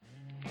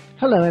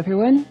Hello,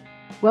 everyone.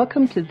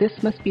 Welcome to This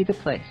Must Be the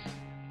Place,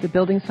 the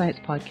Building Science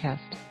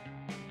Podcast.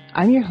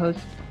 I'm your host,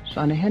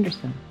 Shauna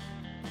Henderson.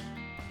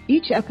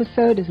 Each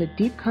episode is a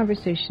deep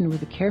conversation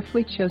with a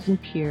carefully chosen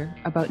peer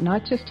about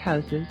not just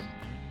houses,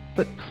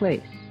 but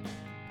place.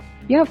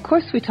 Yeah, of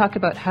course we talk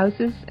about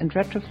houses and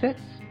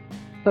retrofits,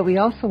 but we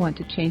also want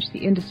to change the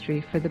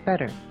industry for the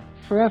better,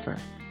 forever.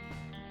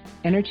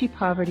 Energy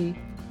poverty,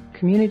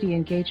 community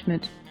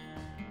engagement,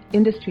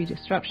 industry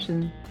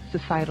disruption,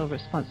 societal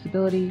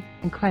responsibility,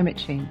 and climate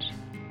change.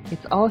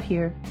 It's all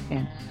here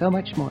and so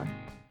much more.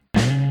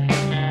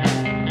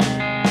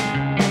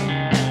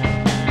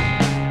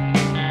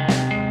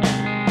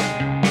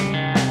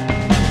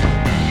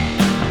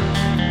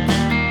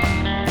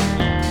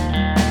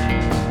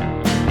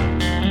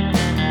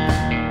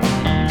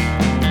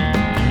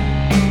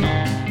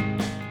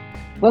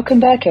 Welcome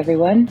back,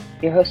 everyone.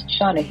 Your host,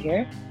 Shauna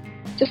here.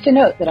 Just a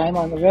note that I'm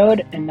on the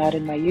road and not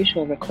in my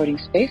usual recording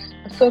space,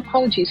 so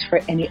apologies for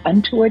any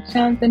untoward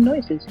sounds and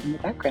noises in the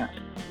background,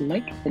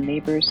 like the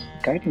neighbors'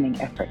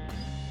 gardening efforts.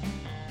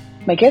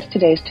 My guest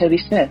today is Toby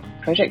Smith,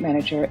 Project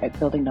Manager at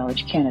Building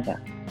Knowledge Canada.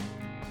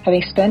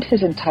 Having spent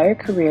his entire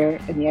career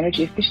in the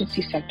energy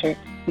efficiency sector,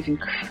 he's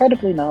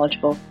incredibly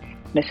knowledgeable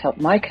and has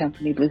helped my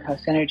company, Blue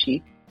House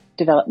Energy,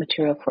 develop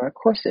material for our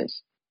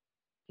courses.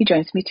 He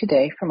joins me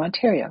today from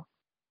Ontario.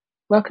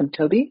 Welcome,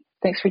 Toby.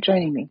 Thanks for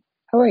joining me.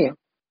 How are you?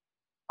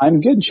 I'm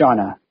good,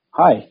 Shauna.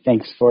 Hi,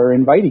 thanks for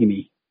inviting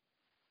me.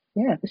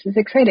 Yeah, this is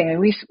exciting. And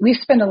we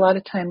spend a lot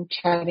of time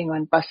chatting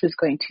on buses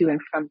going to and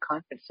from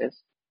conferences.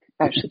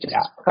 Actually,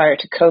 just prior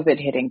to COVID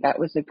hitting, that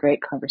was a great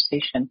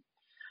conversation.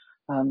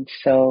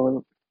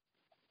 So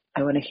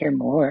I want to hear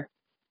more.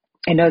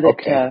 I know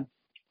that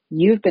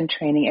you've been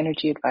training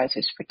energy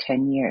advisors for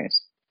 10 years,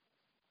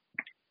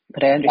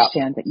 but I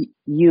understand that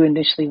you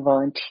initially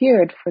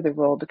volunteered for the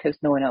role because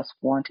no one else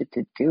wanted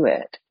to do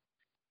it.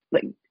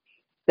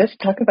 Let's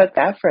talk about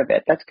that for a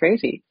bit. That's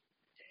crazy.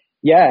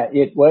 Yeah,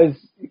 it was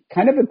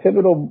kind of a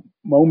pivotal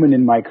moment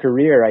in my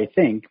career, I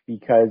think,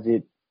 because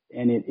it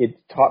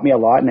taught me a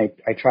lot, and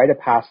I try to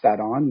pass that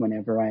on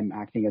whenever I'm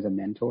acting as a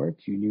mentor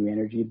to new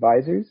energy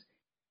advisors,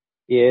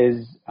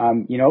 is,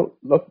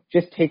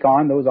 just take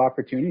on those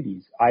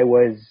opportunities. I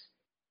was,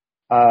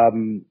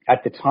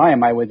 at the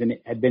time,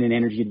 had been an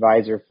energy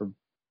advisor for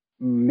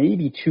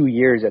maybe 2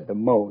 years at the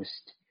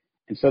most,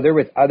 and so there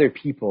was other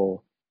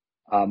people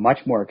much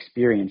more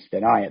experienced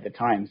than I at the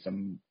time.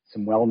 Some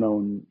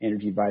well-known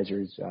energy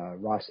advisors,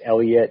 Ross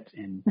Elliott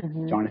and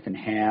Jonathan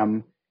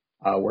Ham,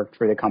 worked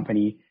for the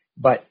company.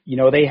 But,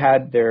 they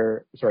had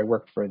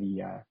worked for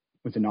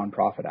was a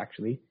nonprofit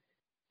actually.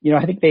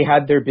 I think they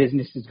had their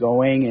businesses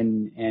going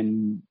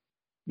and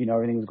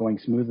everything was going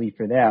smoothly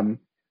for them.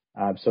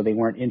 So they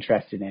weren't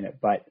interested in it.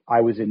 But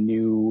I was a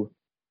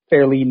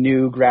fairly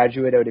new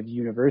graduate out of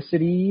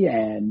university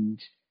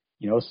and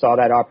saw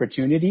that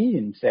opportunity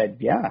and said,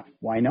 yeah,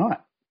 why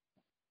not?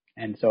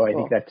 And so I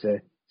think that's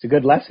it's a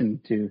good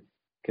lesson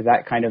because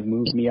that kind of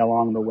moved me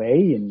along the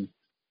way and,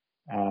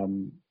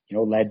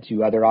 led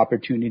to other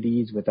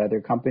opportunities with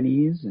other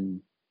companies.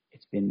 And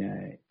it's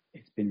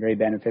been very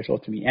beneficial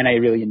to me, and I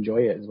really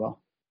enjoy it as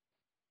well.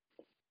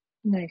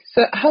 Nice.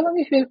 So how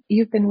long have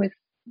you been with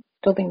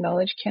Building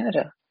Knowledge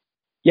Canada?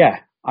 Yeah,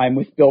 I'm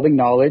with Building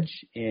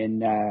Knowledge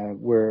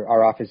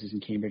our office is in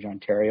Cambridge,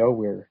 Ontario.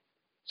 We're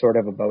sort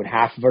of about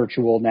half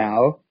virtual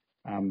now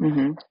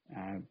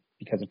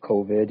because of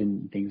COVID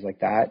and things like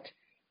that.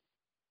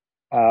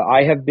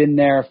 I have been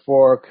there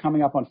for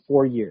coming up on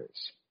 4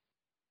 years.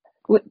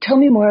 Well, tell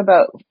me more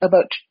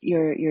about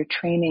your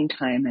training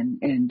time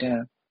and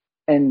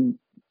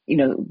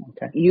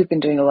you've been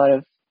doing a lot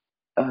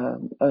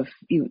of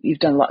you've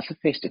done lots of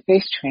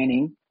face-to-face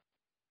training,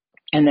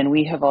 and then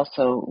we have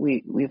also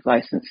we've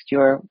licensed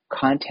your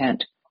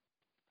content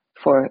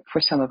for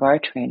some of our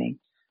training.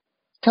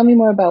 Tell me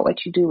more about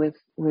what you do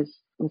with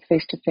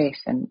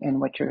face-to-face and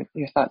what your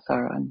thoughts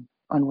are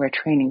on where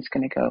training is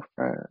going to go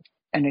for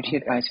energy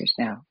advisors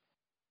now.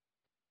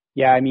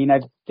 Yeah, I mean,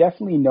 I've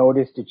definitely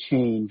noticed a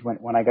change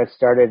when I got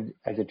started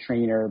as a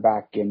trainer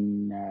back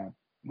in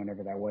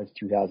whenever that was,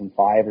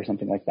 2005 or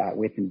something like that,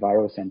 with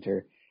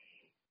EnviroCenter.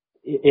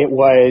 It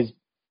was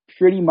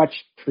pretty much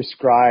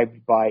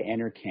prescribed by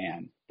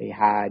Enercan. They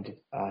had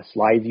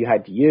slides you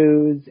had to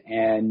use,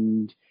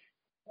 and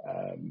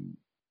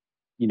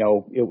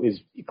it was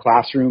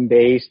classroom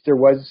based. There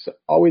was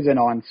always an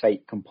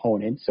on-site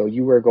component, so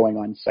you were going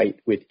on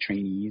site with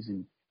trainees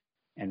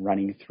and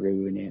running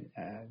through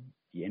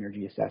the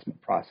energy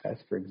assessment process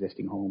for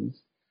existing homes.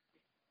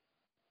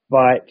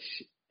 But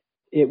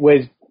it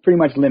was pretty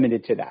much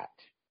limited to that.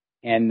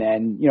 And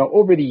then,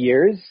 over the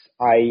years,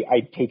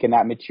 I'd taken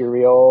that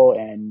material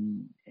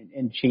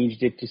and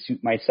changed it to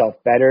suit myself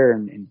better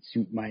and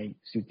suit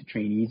the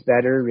trainees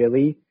better,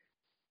 really.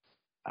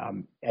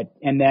 And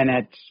then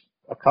at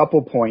a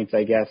couple points,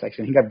 I guess,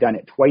 actually, I think I've done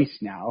it twice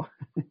now,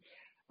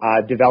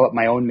 developed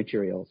my own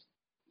materials.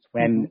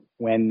 When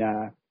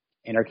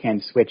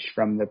Enercan switched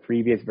from the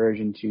previous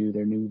version to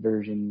their new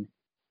version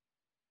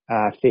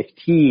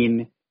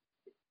 15,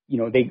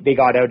 they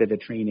got out of the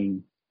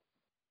training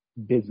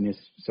business,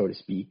 so to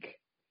speak,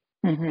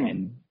 Mm-hmm.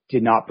 and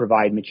did not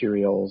provide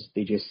materials.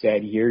 They just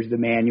said, here's the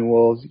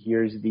manuals,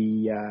 here's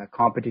the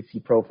competency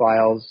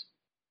profiles.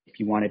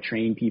 If you want to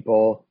train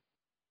people,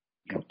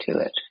 Go to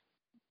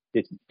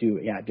it.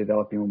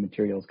 Develop your own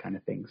materials kind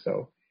of thing.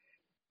 So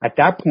at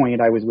that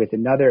point, I was with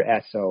another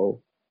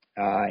SO.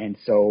 And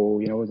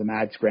so, it was a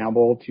mad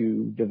scramble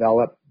to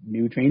develop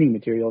new training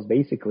materials,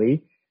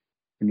 basically,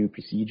 for new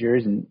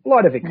procedures. And a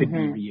lot of it could be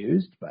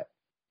reused,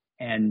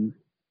 and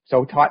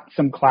so taught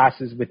some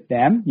classes with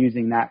them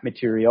using that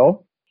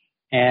material.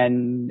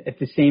 And at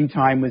the same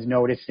time was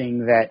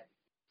noticing that,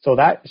 so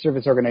that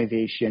service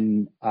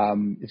organization,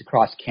 is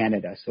across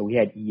Canada. So we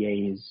had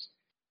EAs,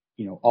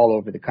 all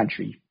over the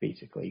country,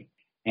 basically.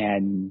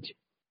 And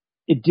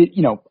it did,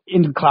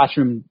 in the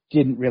classroom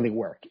didn't really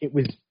work. It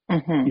was,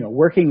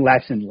 working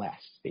less and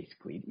less,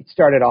 basically. It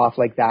started off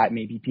like that.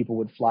 Maybe people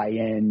would fly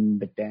in,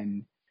 but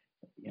then,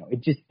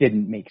 it just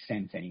didn't make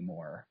sense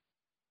anymore.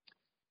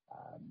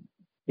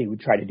 They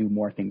would try to do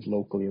more things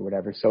locally or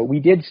whatever. So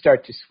we did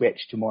start to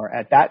switch to more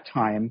at that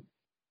time.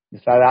 So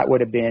that would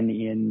have been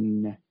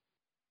in,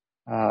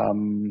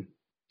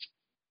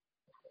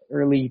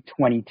 early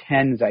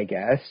 2010s, I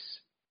guess.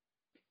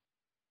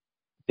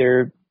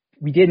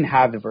 We didn't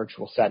have the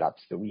virtual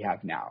setups that we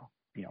have now.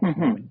 No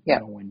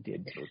one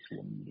did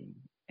virtual meetings,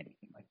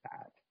 anything like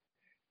that.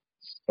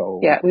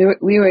 So yeah,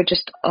 we were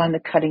just on the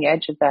cutting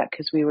edge of that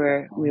because we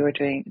were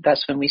doing.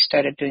 That's when we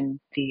started doing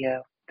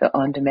the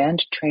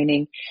on-demand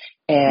training,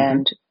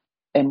 and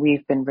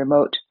we've been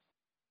remote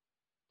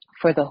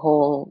for the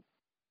whole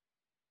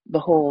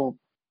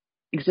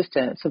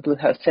existence of Blue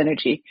House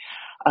Energy.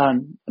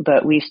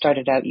 But we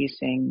started out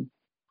using,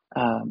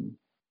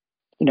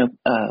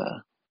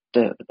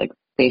 the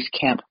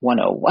Basecamp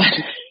 101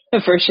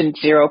 version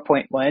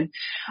 0.1.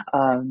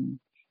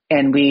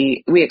 And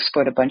we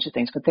explored a bunch of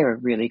things, but they were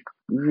really,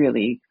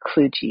 really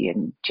kludgy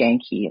and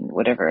janky and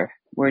whatever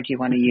word you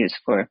want to use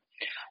for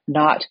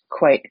not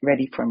quite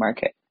ready for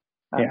market.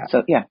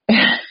 So, yeah.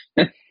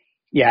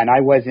 Yeah. And I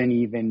wasn't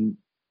even,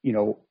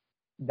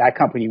 that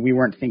company, we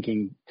weren't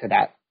thinking to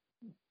that.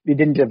 We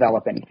didn't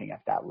develop anything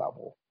at that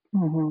level.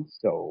 Mm-hmm.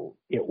 So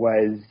it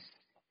was,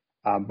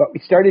 but we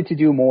started to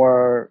do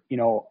more,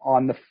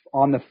 on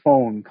the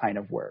phone kind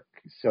of work.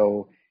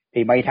 So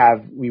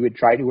we would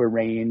try to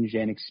arrange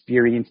an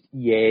experienced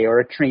EA or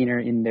a trainer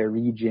in their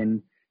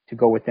region to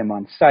go with them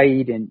on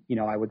site. And,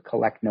 I would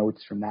collect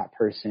notes from that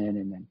person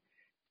and then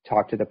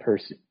talk to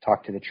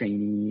the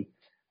trainee,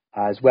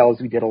 as well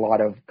as we did a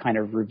lot of kind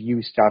of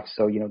review stuff.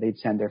 So, they'd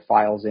send their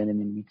files in and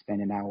then we'd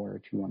spend an hour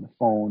or two on the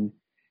phone,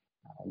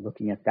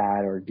 looking at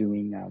that or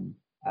doing,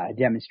 a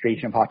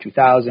demonstration of HOT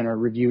 2000 or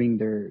reviewing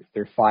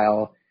their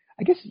file.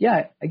 I guess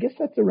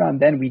that's around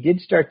then. We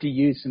did start to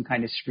use some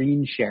kind of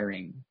screen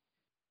sharing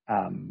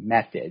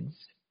methods.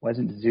 It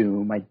wasn't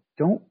Zoom. I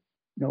don't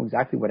know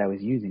exactly what I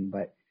was using,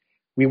 but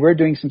we were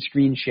doing some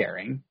screen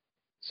sharing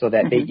so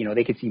that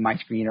they could see my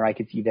screen or I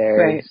could see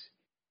theirs.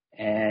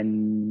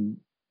 Right.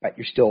 But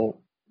you're still,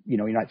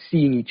 you're not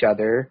seeing each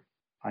other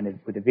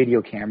with a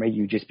video camera.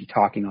 You just be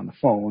talking on the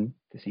phone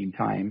at the same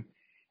time.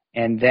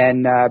 And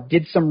then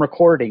did some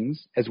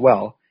recordings as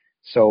well.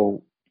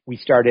 So we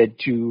started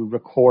to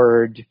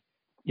record,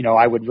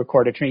 I would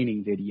record a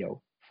training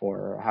video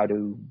for how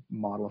to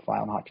model a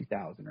file in HOT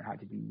 2000 or how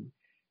to do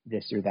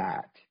this or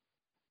that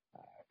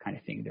kind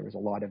of thing. There was a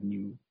lot of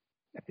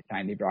at the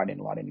time they brought in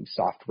a lot of new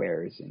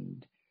softwares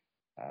and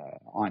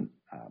what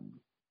are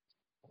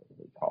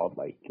they called?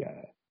 Like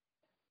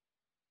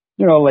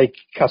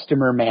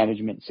customer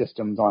management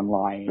systems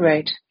online.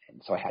 Right.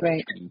 And so I had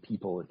to train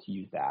people to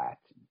use that.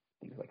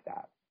 Things like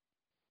that.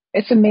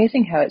 It's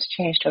amazing how it's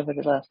changed over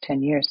the last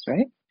 10 years,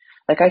 right?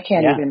 I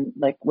can't even,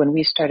 when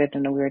we started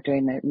and we were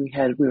doing that,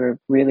 we were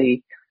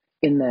really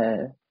in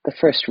the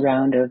first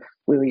round of,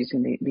 we were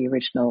using the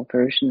original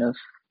version of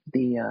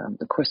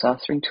the course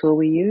authoring tool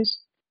we use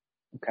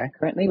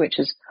currently, which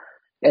is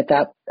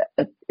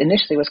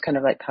initially was kind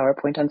of like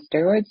PowerPoint on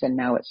steroids, and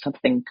now it's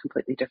something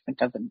completely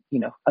different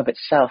of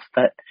itself.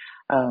 But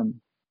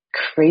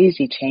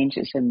crazy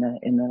changes in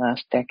the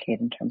last decade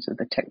in terms of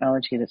the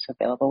technology that's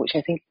available, which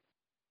I think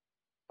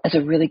is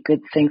a really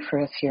good thing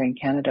for us here in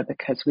Canada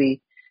because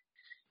we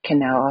can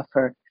now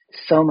offer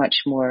so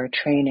much more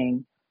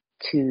training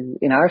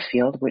in our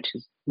field, which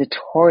is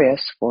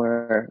notorious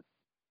for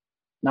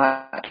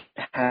not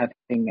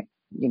having,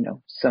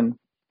 some,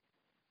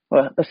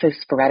 let's say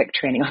sporadic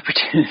training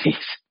opportunities.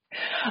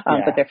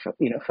 But they're,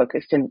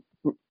 focused in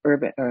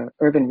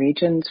urban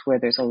regions where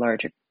there's a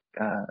larger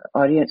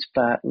audience,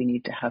 but we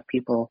need to have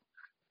people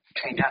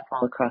trained up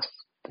all across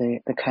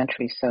the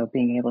country. So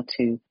being able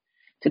to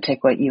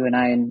take what you and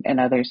I and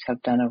others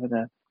have done over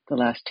the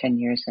last 10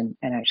 years and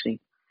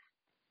actually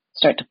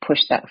start to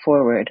push that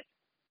forward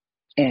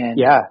and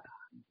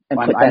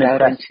put that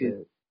out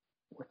into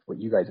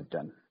what you guys have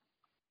done.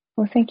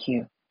 Well, thank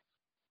you.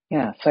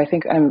 Yeah. So I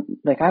think I'm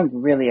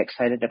really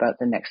excited about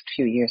the next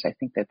few years. I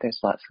think that there's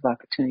lots of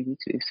opportunity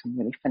to do some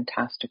really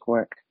fantastic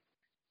work,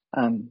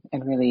 and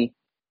really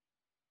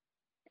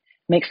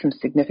make some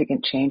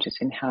significant changes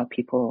in how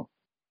people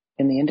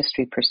in the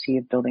industry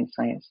perceive building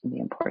science and the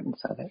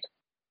importance of it.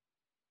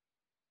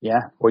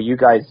 Yeah. Well, you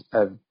guys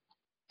have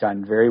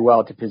done very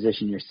well to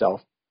position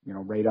yourself,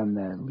 right on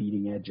the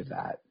leading edge of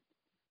that.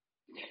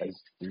 Because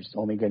there's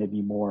only going to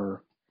be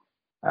more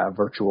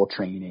virtual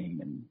training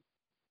and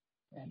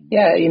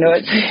yeah,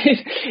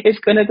 it's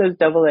one of those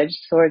double-edged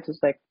swords. It's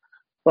like,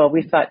 well,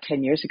 we thought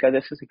 10 years ago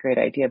this was a great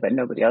idea, but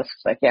nobody else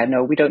was like, yeah,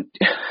 no, we don't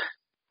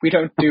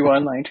do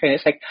online training.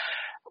 It's like,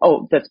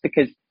 oh, that's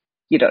because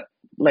you don't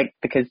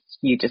because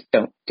you just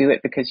don't do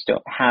it because you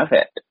don't have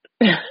it.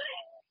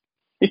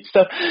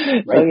 so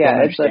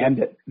yeah, it's like,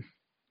 it.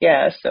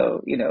 Yeah,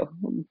 so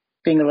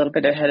being a little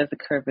bit ahead of the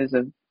curve is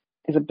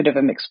a bit of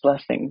a mixed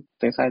blessing.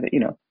 There's either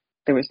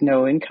there was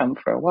no income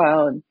for a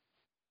while,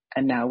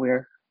 and now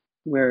we're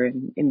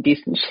in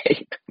decent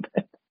shape.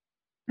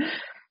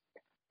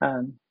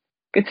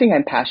 Good thing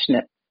I'm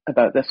passionate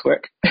about this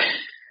work.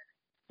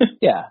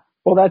 Yeah,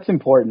 well, that's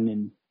important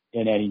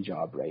in any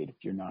job, right? If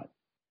you're not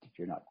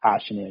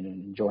passionate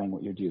and enjoying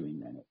what you're doing,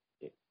 then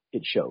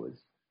it shows.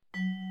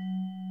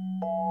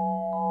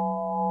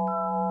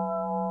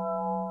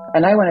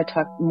 And I want to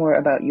talk more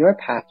about your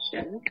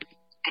passion,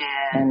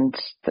 and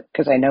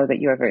because I know that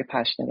you are very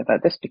passionate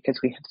about this, because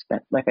we have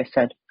spent, like I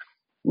said,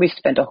 we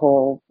spent a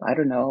whole,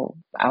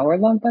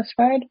 hour-long bus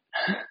ride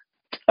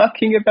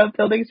talking about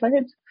building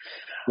science.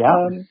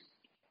 Yeah.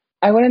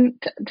 I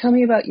want to tell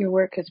me about your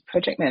work as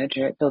project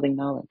manager at Building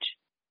Knowledge.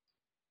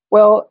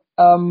 Well,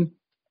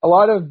 a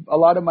lot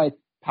of my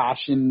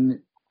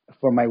passion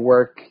for my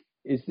work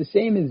is the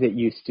same as it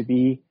used to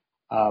be.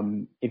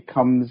 It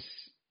comes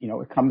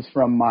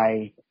from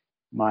my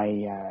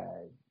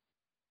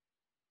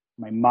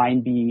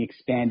mind being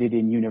expanded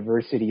in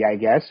university, I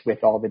guess,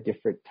 with all the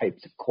different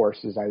types of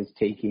courses I was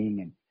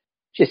taking and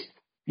just,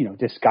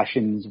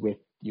 discussions with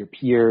your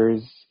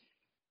peers.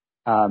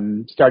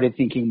 Started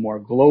thinking more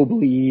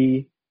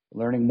globally,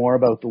 learning more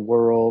about the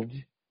world.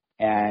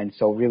 And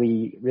so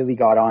really, really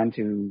got on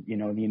to,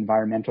 the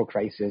environmental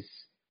crisis.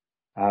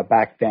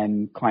 Back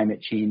then,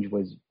 climate change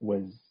was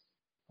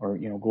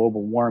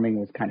global warming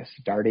was kind of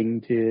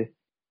starting to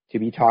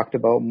be talked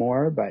about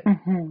more. But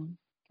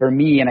for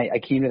me, and I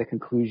came to the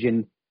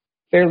conclusion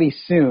fairly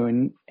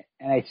soon,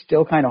 and I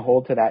still kind of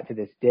hold to that to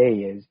this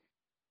day, is,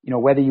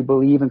 whether you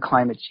believe in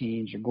climate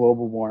change or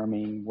global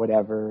warming,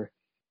 whatever,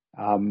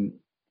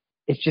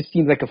 it just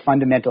seems like a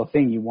fundamental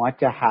thing. You want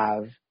to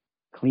have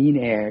clean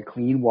air,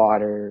 clean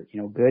water,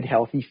 good,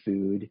 healthy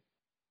food.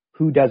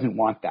 Who doesn't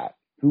want that?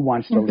 Who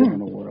wants to live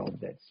in a world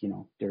that's,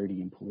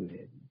 dirty and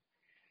polluted?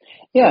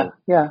 Yeah,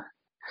 yeah.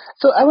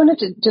 So I wanted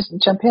to just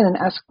jump in and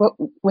ask,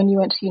 when you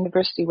went to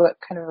university, what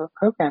kind of a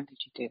program did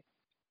you do?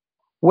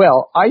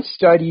 Well, I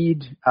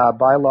studied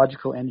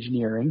biological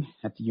engineering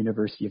at the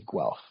University of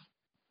Guelph.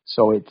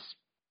 So it's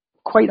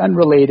quite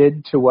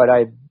unrelated to what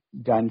I've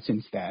done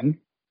since then.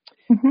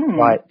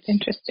 But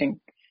interesting.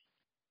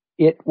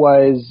 It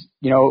was,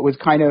 it was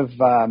kind of,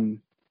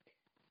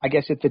 I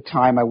guess at the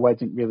time I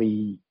wasn't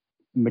really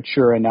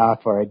mature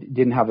enough, or I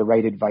didn't have the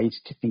right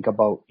advice to think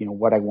about,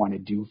 what I want to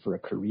do for a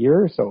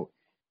career. So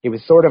it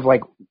was sort of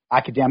like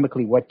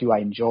academically, what do I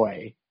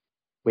enjoy?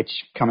 Which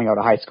coming out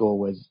of high school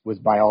was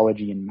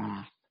biology and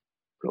math.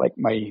 Like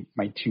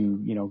my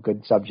two,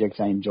 good subjects,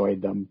 I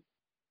enjoyed them.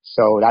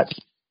 So that's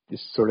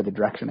just sort of the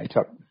direction I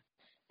took.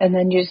 And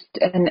then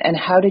and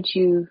how did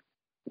you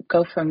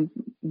go from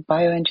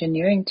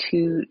bioengineering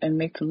and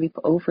make the leap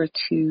over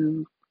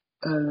to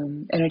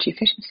energy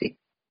efficiency?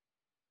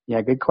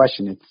 Yeah, good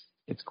question.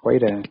 It's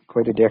quite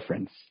a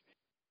difference.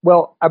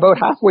 Well, about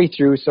halfway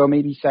through, so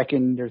maybe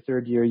second or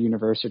third year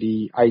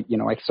university, I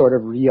sort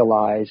of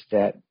realized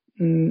that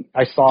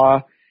I saw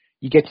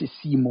you get to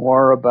see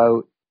more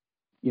about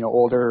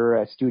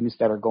older students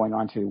that are going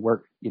on to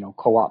work,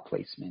 co-op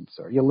placements,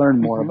 or you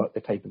learn more about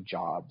the type of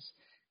jobs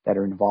that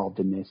are involved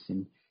in this.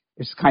 And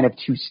there's kind of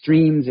two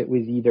streams. It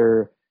was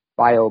either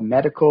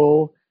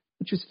biomedical,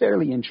 which was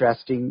fairly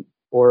interesting,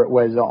 or it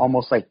was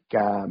almost like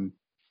kind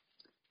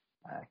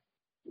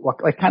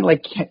of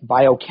like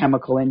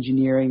biochemical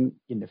engineering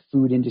in the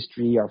food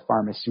industry or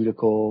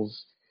pharmaceuticals,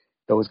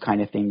 those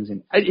kind of things.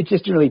 And it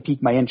just really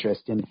piqued my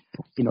interest. And,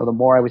 the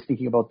more I was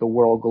thinking about the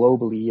world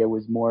globally, I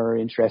was more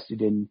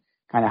interested in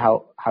kind of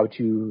how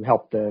to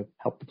help the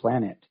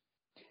planet.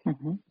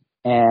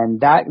 And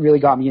that really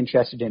got me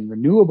interested in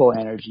renewable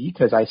energy,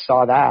 because I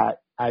saw that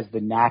as the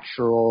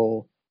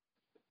natural,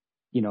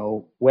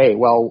 way.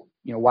 Well,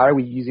 why are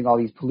we using all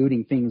these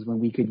polluting things when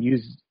we could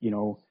use,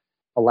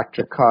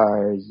 electric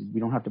cars? We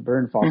don't have to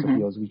burn fossil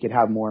fuels. We could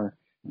have more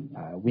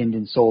wind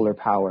and solar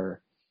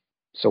power.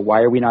 So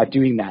why are we not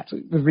doing that? So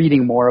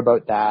reading more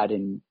about that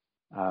and,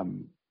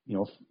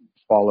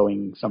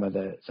 following some of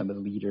the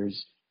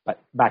leaders. But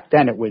back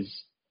then it was,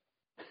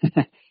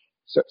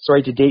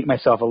 sorry to date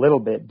myself a little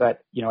bit, but,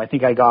 I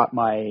think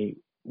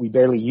we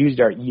barely used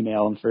our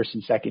email in first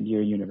and second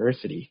year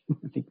university.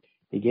 I think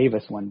they gave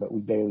us one, but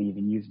we barely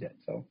even used it.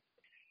 So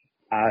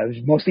it was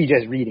mostly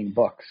just reading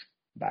books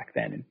back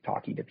then and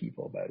talking to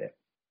people about it.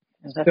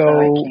 That's how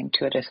I came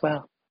to it as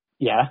well.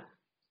 Yeah.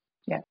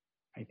 Yeah.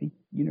 I think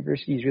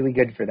university is really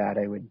good for that.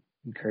 I would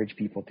encourage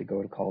people to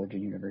go to college or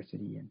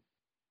university and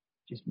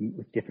just meet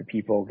with different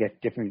people,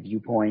 get different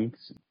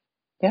viewpoints.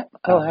 Yeah.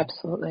 Oh,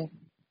 absolutely.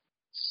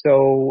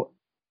 So,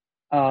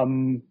 I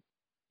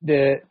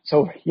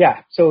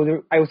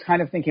was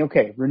kind of thinking,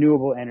 okay,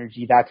 renewable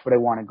energy, that's what I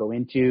want to go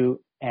into.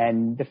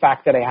 And the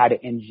fact that I had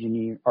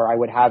I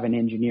would have an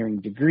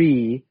engineering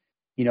degree,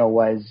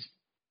 was,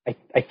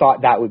 I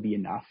thought that would be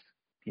enough,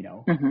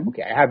 Mm-hmm.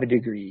 okay, I have a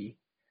degree.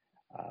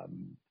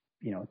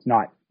 It's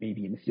not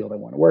maybe in the field I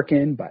want to work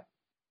in, but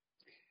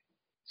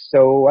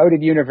so out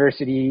of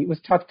university, it was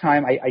a tough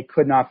time. I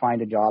could not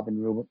find a job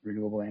in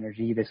renewable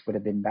energy. This would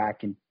have been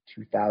back in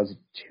 2002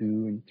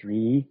 and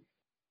 3.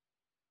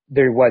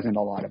 There wasn't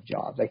a lot of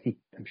jobs.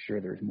 I'm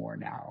sure there's more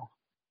now.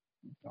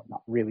 I'm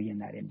not really in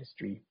that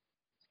industry.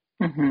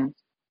 Mm-hmm.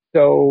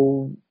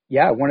 So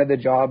yeah, one of the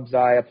jobs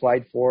I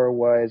applied for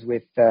was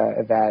with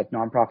that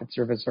nonprofit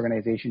service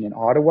organization in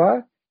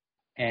Ottawa,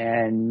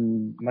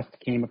 and must have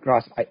came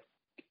across. I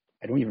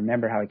don't even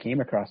remember how I came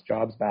across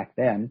jobs back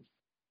then.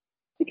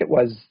 I think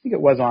it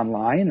was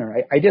online, or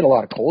I did a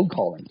lot of cold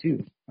calling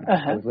too.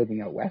 I was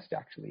living out west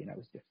actually, and I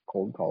was just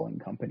cold calling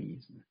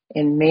companies.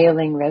 And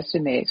mailing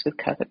resumes with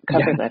cover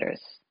letters.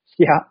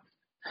 Yeah.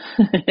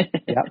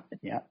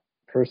 Yeah.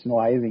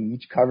 Personalizing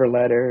each cover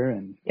letter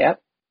and.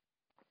 Yep.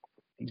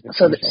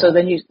 So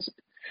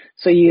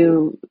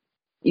you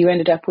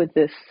ended up with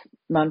this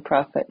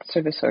nonprofit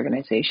service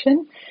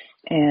organization,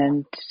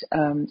 and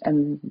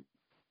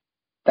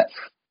that's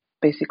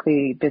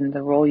basically been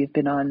the role you've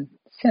been on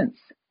since.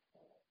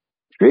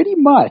 Pretty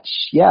much,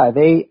 yeah.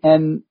 They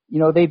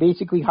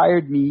basically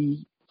hired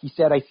me. He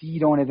said, I see you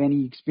don't have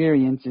any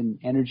experience in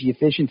energy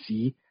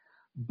efficiency,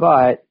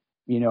 but,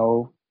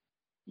 you're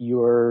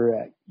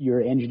an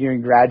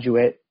engineering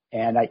graduate,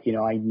 and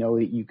I know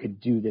that you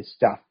could do this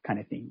stuff, kind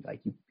of thing.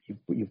 Like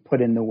you've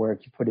put in the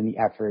work, you put in the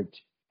effort,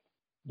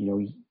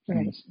 you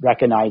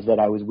recognize that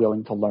I was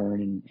willing to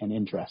learn and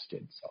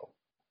interested. So.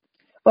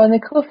 Well, and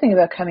the cool thing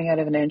about coming out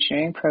of an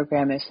engineering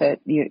program is that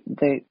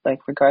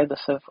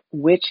regardless of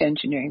which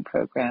engineering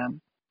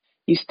program,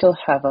 you still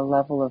have a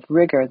level of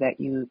rigor that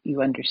you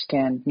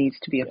understand needs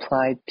to be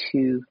applied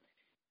to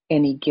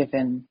any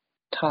given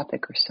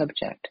topic or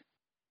subject.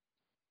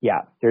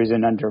 Yeah, there's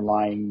an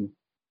underlying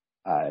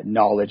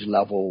knowledge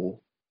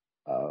level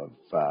of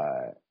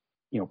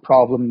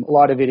problem. A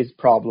lot of it is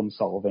problem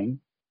solving,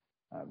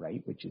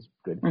 right, which is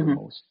good for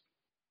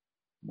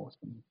most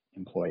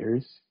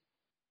employers.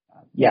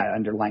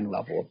 Underlying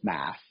level of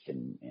math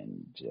and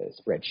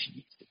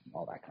spreadsheets and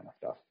all that kind of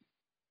stuff.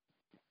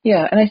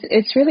 Yeah, and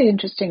it's really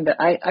interesting that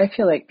I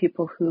feel like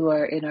people who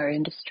are in our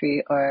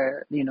industry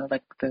are,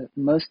 like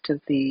most of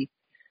the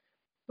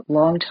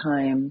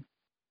longtime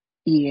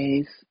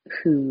EAs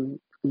who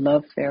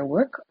love their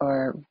work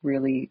are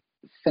really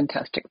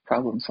fantastic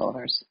problem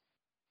solvers.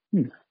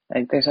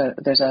 Like there's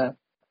a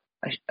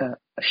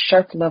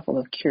sharp level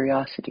of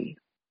curiosity.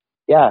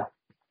 Yeah,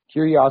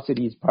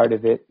 curiosity is part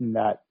of it, and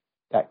that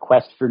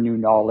quest for new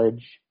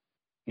knowledge,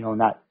 and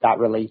that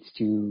relates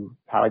to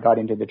how I got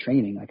into the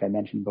training, like I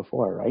mentioned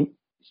before, right?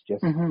 It's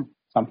just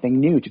something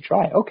new to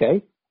try.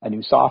 Okay, a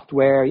new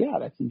software, yeah,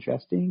 that's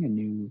interesting. A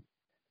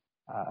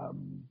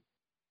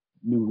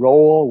new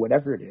role,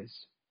 whatever it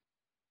is,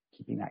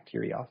 keeping that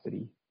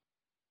curiosity.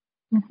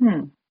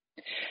 And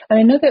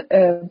I know that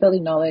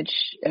Building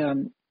Knowledge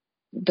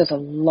does a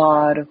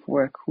lot of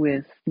work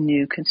with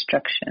new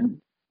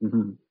construction.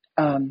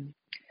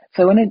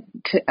 So I wanted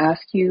to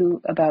ask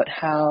you about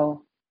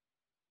how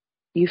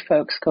you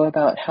folks go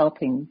about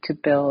helping to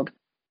build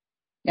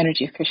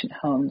energy efficient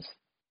homes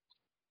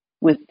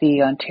with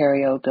the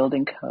Ontario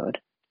Building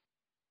Code,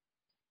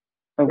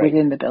 or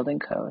within the Building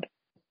Code.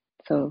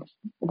 So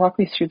walk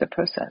me through the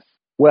process.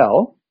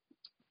 Well,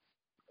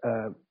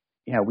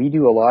 we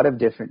do a lot of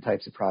different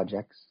types of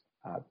projects.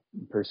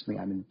 Personally,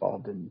 I'm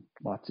involved in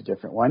lots of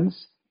different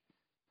ones.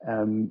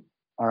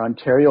 Our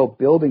Ontario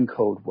Building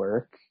Code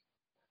work,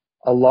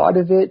 a lot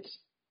of it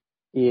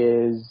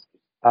is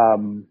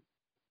code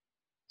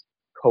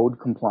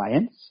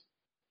compliance.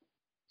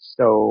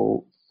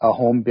 So a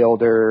home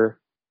builder,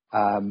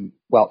 the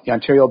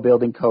Ontario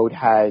Building Code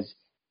has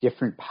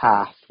different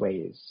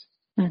pathways.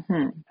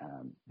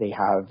 They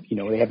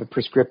have a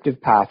prescriptive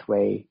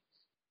pathway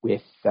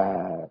with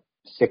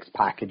 6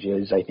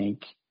 packages, I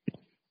think.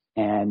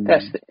 And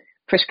that's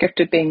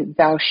prescriptive being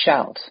thou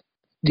shalt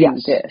do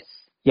this.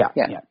 Yeah.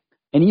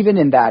 And even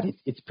in that,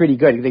 it's pretty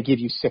good. They give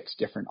you 6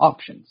 different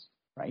options,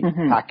 right?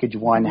 Package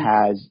 1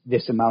 has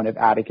this amount of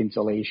attic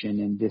insulation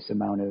and this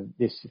amount of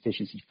this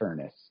efficiency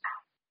furnace.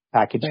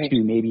 Package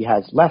 2 maybe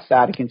has less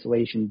attic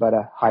insulation, but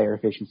a higher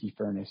efficiency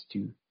furnace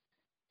to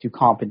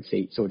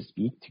compensate, so to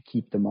speak, to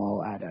keep them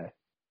all at a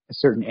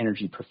certain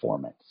energy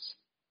performance.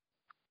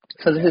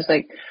 So this is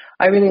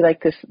I really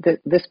like this.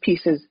 This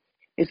piece is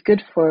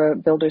good for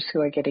builders who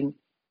are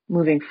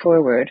moving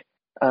forward,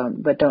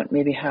 but don't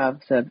maybe have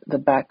the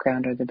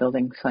background or the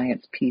building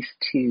science piece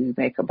to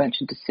make a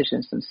bunch of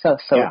decisions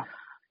themselves. So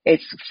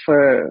it's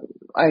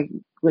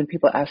when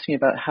people ask me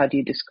about how do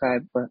you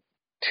describe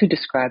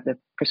the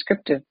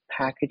prescriptive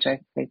package, I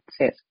say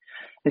it's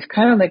It's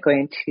kind of like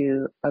going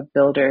to a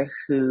builder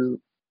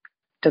who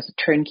does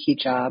a turnkey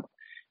job,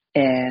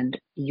 and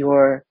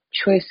your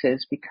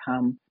choices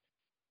become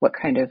what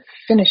kind of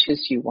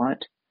finishes you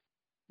want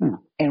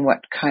and what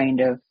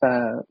kind of,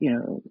 the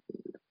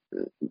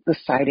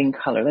siding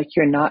color. Like,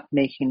 you're not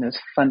making those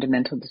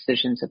fundamental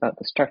decisions about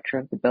the structure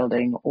of the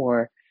building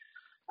or,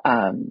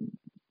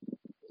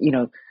 you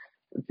know,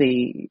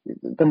 the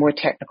more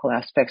technical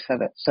aspects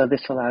of it. So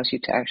this allows you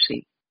to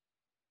actually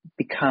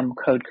become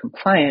code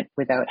compliant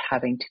without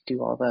having to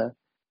do all the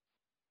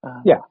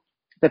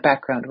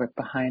background work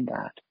behind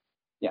that.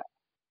 Yeah,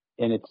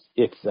 and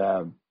it's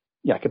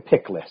like a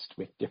pick list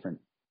with different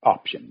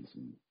options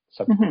and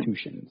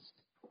substitutions.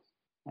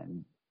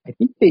 And I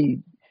think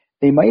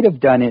they might have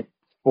done it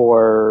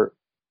for,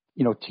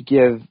 to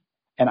give,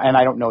 and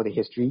I don't know the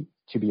history,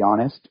 to be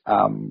honest.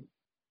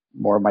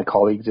 More of my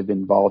colleagues have been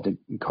involved in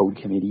code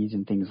committees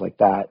and things like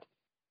that.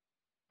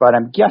 But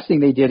I'm guessing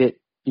they did it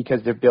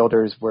because their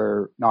builders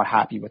were not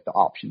happy with the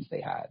options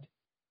they had.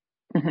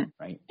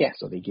 Right? Yeah.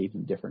 So they gave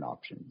them different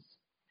options.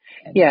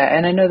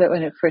 And I know that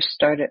when we first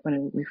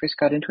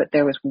got into it,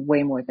 there was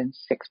way more than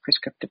 6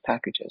 prescriptive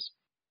packages.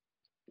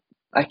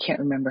 I can't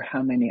remember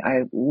how many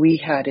we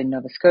had in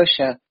Nova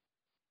Scotia.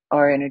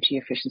 Our energy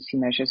efficiency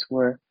measures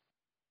were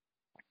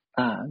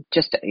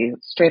just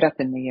straight up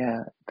in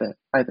the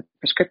either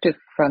prescriptive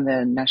from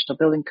the National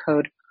Building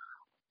Code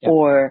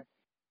or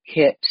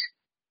hit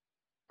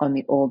on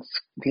the old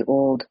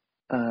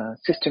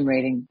system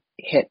rating,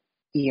 hit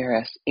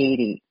ERS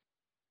 80.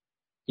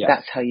 Yes.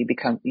 That's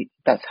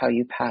how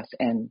you pass.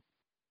 And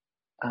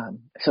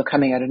so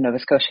coming out of Nova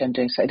Scotia and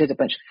I did a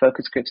bunch of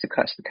focus groups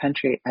across the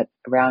country at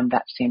around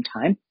that same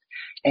time,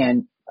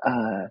 and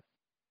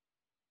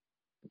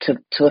to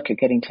look at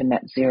getting to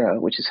net zero,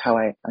 which is how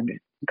I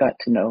got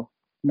to know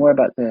more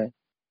about the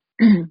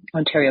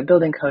Ontario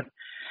Building Code.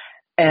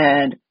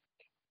 And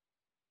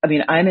I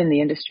mean, I'm in the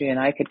industry, and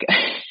I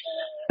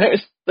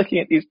was looking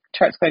at these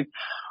charts going,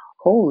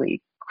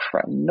 holy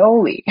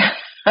cannoli.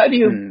 How do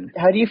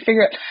you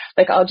figure it?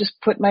 Like, I'll just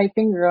put my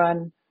finger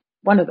on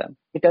one of them.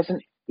 It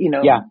doesn't,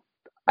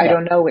 I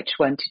don't know which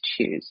one to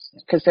choose,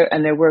 because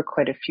there were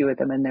quite a few of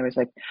them, and there was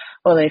like,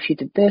 well, if you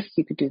did this,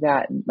 you could do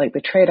that. And like,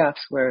 the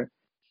trade-offs were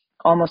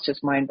almost as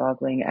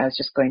mind-boggling as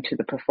just going to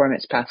the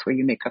performance path where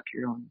you make up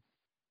your own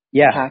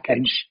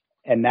package.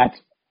 And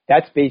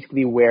that's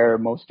basically where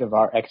most of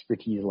our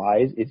expertise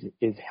lies,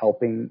 is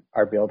helping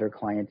our builder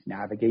clients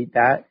navigate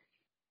that.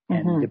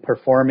 And the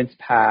performance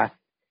path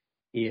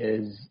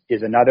is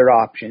another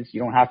option. So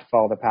you don't have to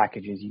follow the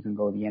packages. You can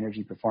go the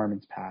energy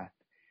performance path.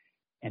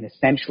 And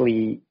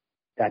essentially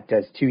that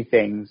does 2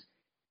 things.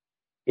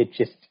 It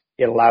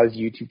allows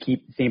you to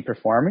keep the same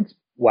performance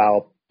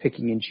while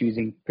picking and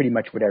choosing pretty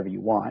much whatever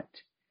you want.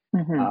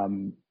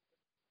 So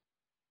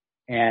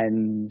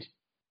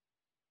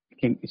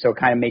it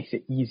kind of makes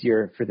it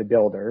easier for the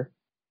builder.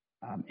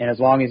 And as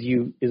long as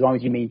you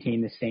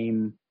maintain the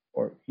same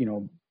or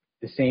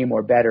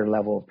better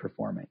level of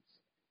performance.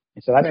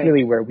 And so that's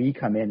really where we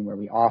come in, where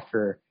we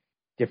offer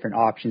different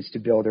options to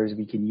builders.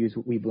 We can use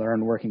what we've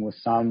learned working with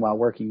some while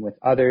working with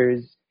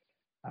others.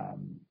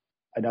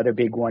 Another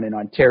big one in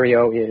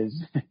Ontario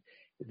is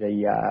in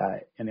the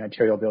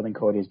Ontario Building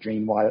Code is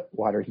drain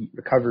water heat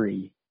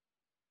recovery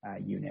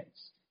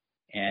units.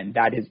 And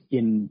that is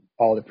in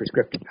all the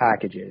prescriptive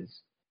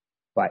packages.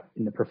 But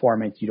in the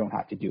performance, you don't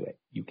have to do it.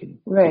 You can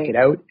pick it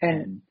out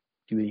and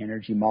do the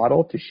energy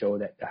model to show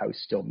that the house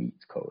still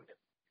meets code.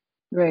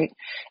 Right.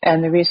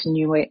 And the reason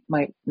you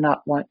might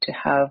not want to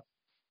have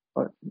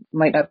or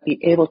might not be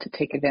able to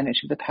take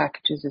advantage of the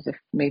packages is if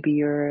maybe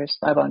you're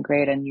slab on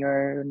grade and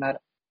you're not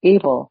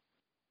able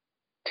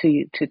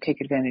to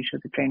take advantage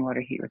of the drain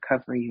water heat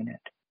recovery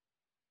unit.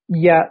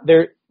 Yeah,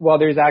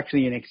 there's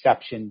actually an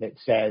exception that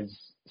says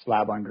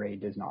slab on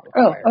grade does not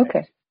require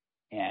it.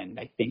 And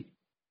I think,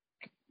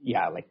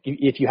 like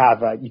if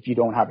you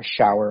don't have a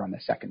shower on the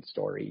second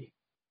story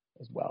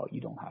as well, you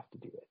don't have to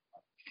do it.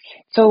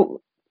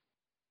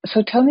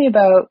 So tell me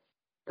about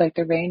like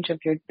the range of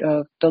your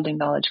building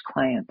knowledge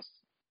clients.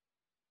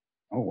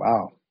 Oh,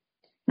 wow.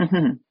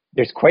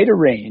 There's quite a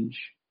range.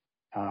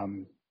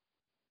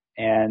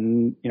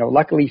 And,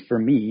 luckily for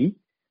me,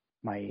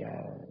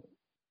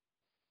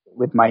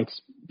 with my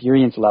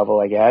experience level,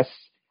 I guess,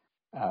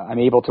 I'm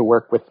able to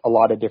work with a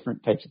lot of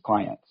different types of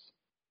clients.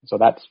 So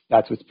that's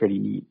what's pretty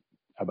neat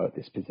about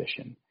this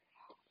position.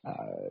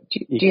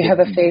 Do you have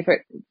a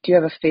favorite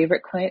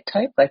client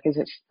type? Like, is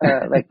it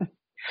like,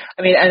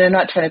 I mean, and I'm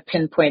not trying to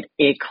pinpoint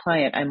a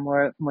client. I'm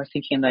more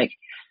thinking like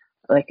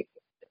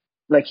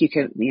you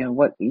could,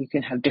 you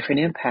can have different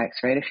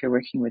impacts, right? If you're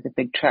working with a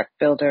big tract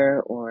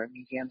builder or a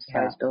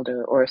medium-sized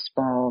builder or a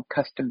small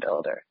custom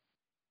builder.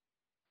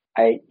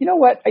 You know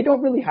what? I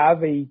don't really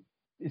have a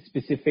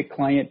specific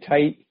client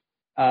type.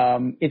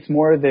 It's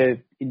more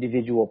the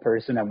individual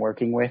person I'm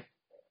working with.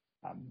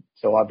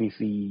 So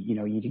obviously,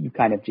 you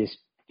kind of just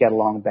get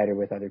along better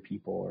with other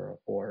people,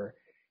 or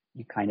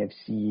you kind of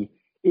see.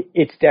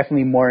 It's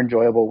definitely more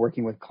enjoyable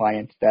working with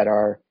clients that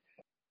are,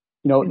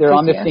 they're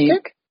on the same.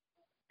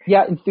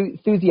 Yeah,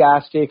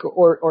 enthusiastic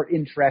or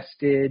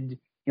interested,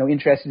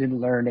 interested in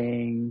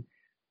learning,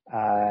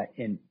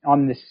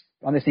 on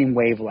the same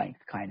wavelength,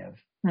 kind of.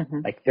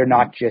 Mm-hmm. Like they're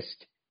not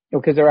just,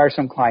 because there are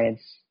some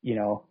clients,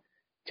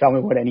 tell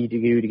me what I need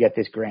to do to get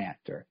this grant,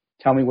 or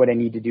tell me what I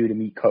need to do to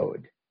meet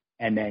code,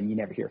 and then you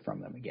never hear from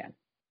them again,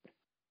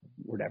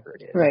 whatever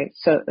it is. Right.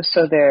 So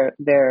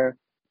they're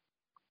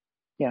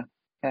yeah,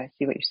 I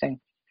see what you're saying.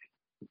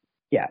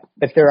 Yeah,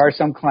 but there are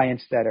some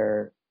clients that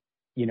are,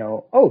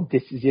 oh,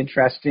 this is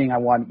interesting. I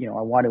want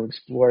to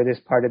explore this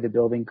part of the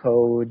building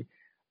code.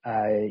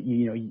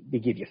 They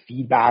give you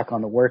feedback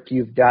on the work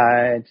you've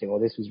done, say, well,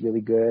 this was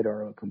really good,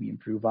 or can we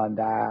improve on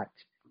that?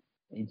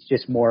 It's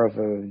just more of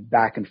a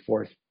back and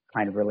forth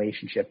kind of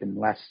relationship, and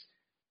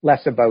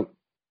less about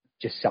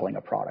just selling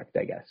a product,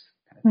 I guess.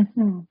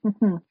 Mm-hmm,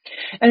 mm-hmm.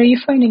 And are you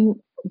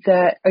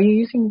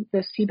using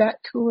the CBAT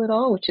tool at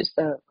all, which is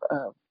the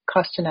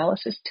cost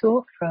analysis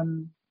tool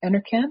from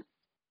Enercan?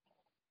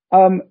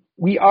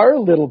 We are a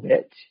little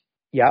bit,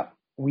 yeah.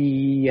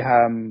 We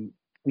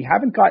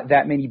haven't got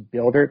that many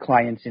builder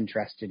clients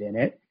interested in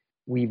it.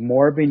 We've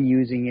more been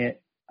using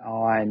it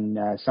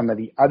on some of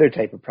the other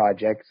type of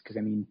projects,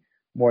 because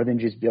more than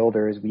just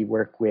builders, we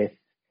work with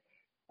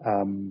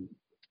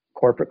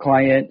corporate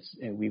clients,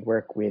 and we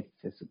work with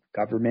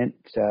government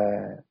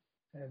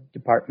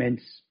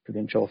departments,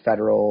 provincial,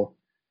 federal,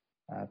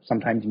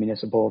 sometimes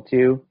municipal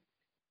too.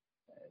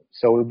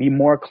 So it would be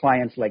more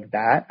clients like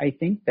that, I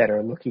think, that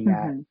are looking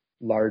at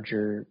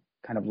larger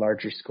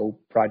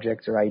scope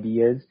projects or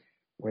ideas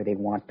where they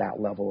want that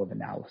level of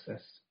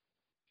analysis.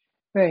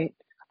 Right.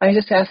 I was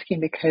just asking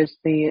because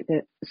the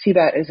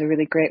CBAT is a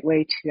really great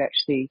way to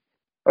actually,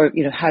 or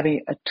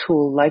having a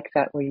tool like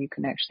that where you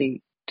can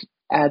actually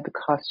add the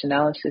cost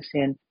analysis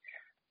in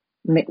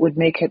would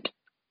make it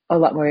a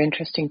lot more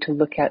interesting to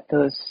look at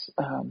those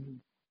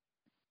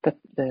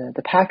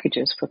the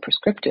packages for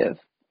prescriptive.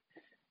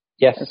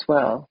 Yes. As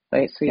well,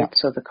 right? So yeah.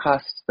 So the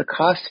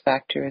cost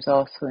factor is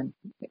also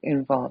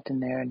involved in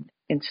there, and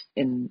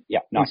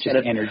not just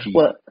energy.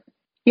 Well,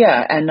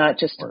 yeah, and not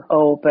just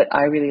but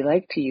I really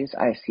like to use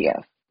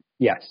ICF.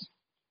 Yes.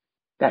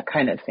 That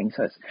kind of thing.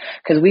 So it's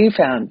because we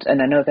found,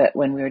 and I know that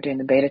when we were doing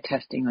the beta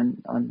testing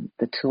on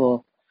the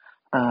tool,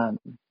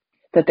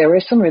 that there were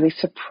some really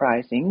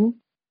surprising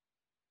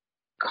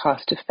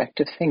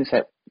cost-effective things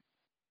that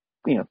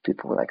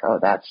people were like, oh,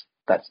 that's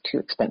too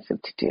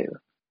expensive to do.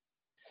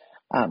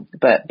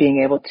 But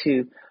being able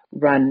to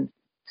run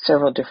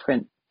several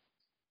different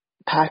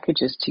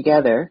packages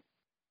together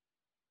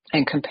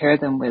and compare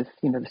them with,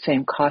 the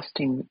same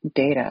costing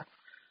data,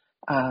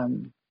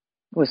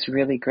 was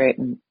really great.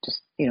 And just,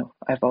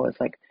 I've always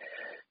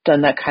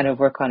done that kind of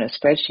work on a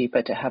spreadsheet,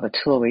 but to have a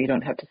tool where you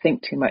don't have to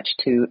think too much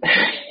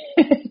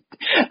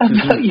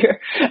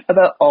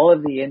about all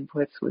of the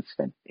inputs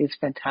is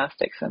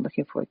fantastic. So I'm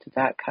looking forward to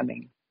that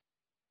coming.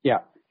 Yeah.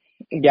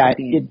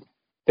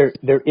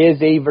 There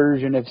is a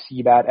version of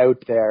CBAT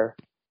out there,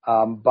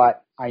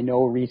 but I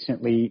know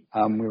recently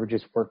we were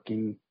just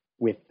working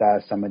with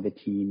some of the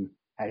team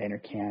at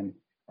Enercan,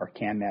 or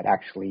CanNet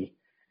actually.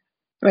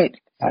 Right.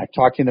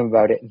 Talking to them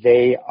about it.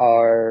 They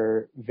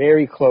are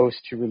very close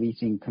to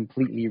releasing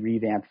completely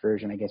revamped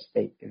version. I guess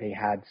they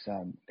had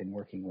been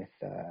working with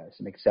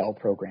some Excel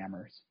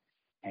programmers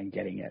and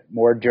getting it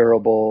more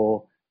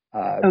durable.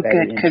 Good,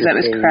 because it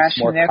was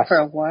crashing there for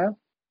a while.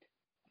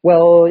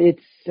 Well, it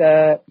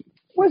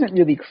wasn't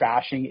really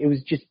crashing. It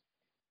was just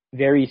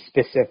very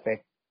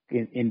specific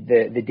in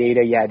the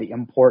data. You had to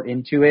import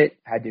into it,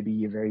 had to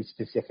be a very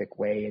specific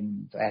way,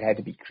 and that had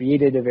to be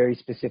created a very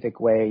specific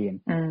way.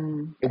 And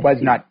it was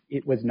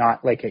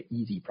not like an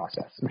easy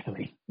process,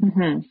 really.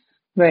 Mm-hmm.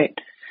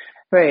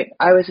 Right.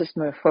 I was just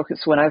more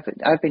focused when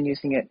I've been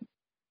using it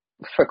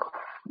for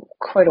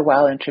quite a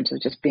while in terms of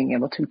just being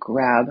able to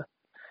grab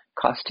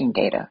costing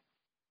data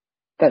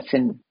that's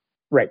in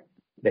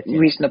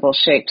reasonable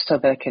shape, so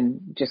that I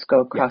can just go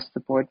across the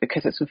board,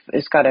 because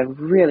it's got a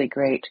really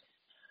great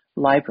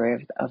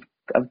library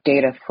of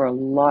data for a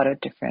lot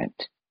of different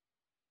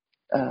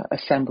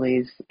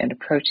assemblies and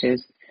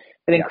approaches.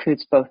 It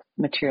includes both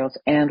materials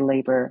and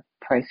labor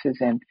prices.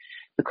 And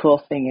the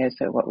cool thing is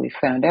that what we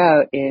found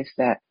out is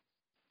that,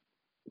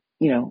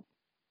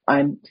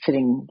 I'm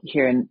sitting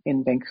here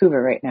in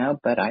Vancouver right now,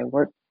 but I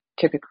work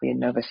typically in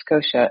Nova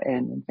Scotia,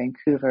 and in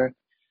Vancouver,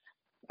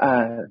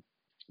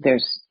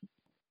 there's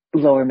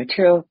lower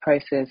material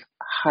prices,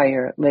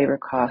 higher labor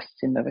costs.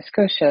 In Nova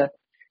Scotia,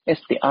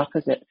 it's the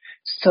opposite.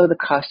 So the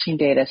costing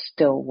data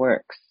still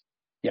works.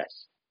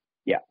 Yes.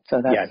 Yeah.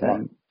 So that's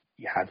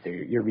you have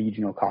your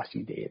regional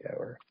costing data,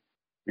 or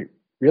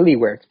really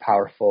where it's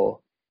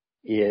powerful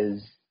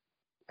is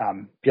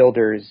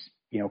builders,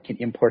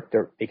 can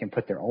they can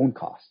put their own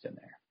costs in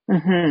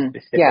there,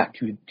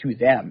 specific to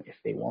them if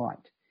they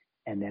want,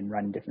 and then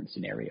run different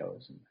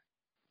scenarios.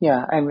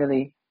 Yeah, I'm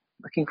really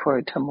looking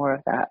forward to more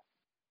of that.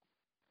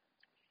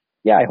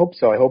 Yeah, I hope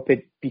so. I hope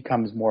it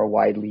becomes more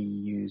widely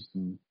used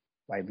and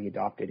widely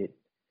adopted.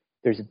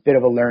 There's a bit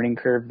of a learning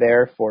curve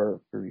there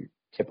for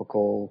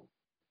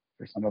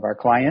some of our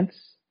clients,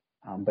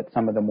 But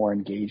some of the more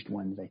engaged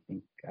ones, I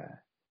think,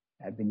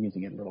 have been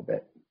using it a little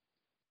bit.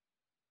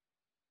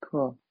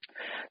 Cool.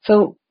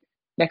 So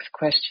next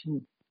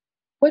question.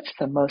 What's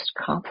the most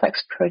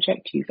complex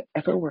project you've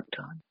ever worked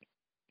on?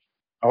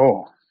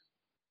 Oh,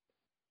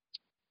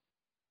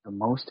 the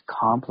most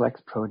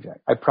complex project.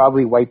 I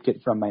probably wiped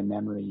it from my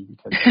memory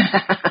because of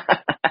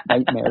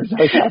nightmares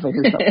I was having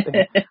or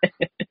something.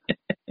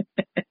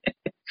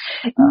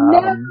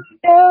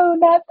 No,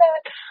 not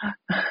that.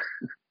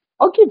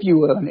 I'll give you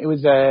one. It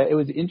was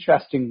an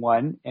interesting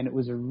one, and it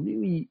was a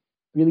really,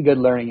 really good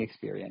learning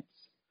experience.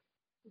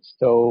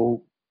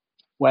 So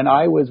when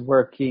I was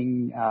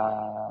working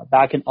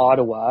back in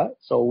Ottawa,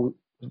 so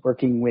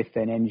working with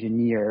an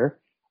engineer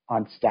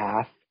on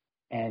staff,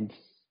 and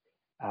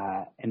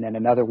then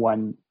another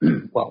one,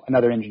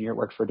 another engineer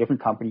worked for a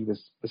different company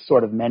was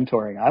sort of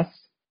mentoring us,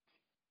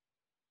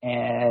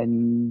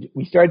 and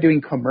we started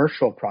doing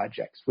commercial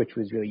projects, which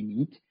was really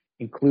neat,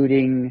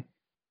 including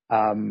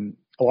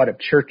a lot of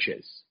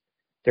churches.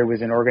 There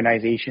was an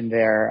organization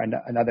there,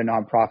 another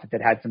nonprofit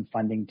that had some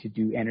funding to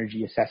do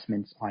energy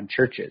assessments on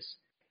churches.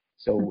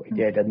 So we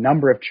did a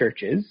number of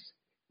churches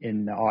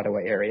in the Ottawa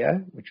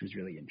area, which was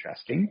really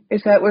interesting.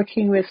 Is that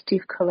working with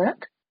Steve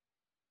Collette?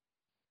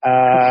 He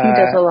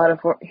does a lot of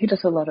work. He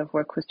does a lot of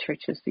work with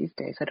churches these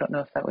days. I don't know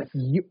if that was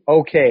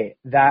okay.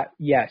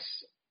 Yes.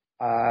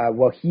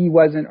 Well, he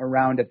wasn't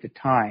around at the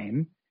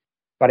time,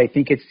 but I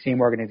think it's the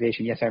same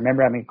organization. Yes, I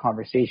remember having a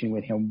conversation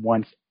with him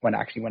once when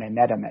I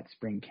met him at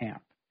spring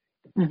camp.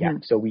 Mm-hmm. Yeah.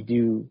 So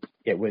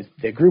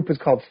the group was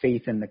called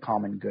Faith in the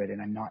Common Good,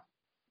 and I'm not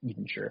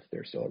even sure if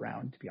they're still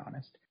around, to be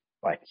honest.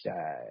 But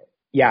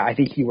I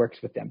think he works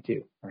with them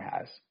too, or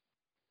has.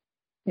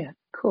 Yeah,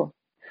 cool.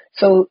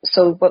 So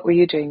what were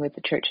you doing with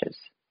the churches?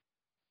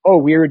 Oh,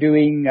 we were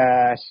doing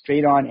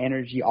straight on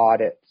energy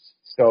audits.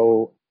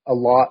 So a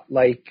lot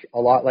like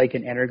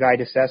an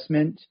EnerGuide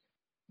assessment,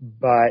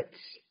 but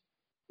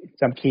in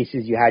some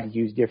cases you had to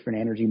use different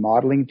energy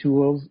modeling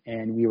tools,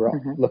 and we were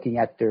looking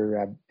at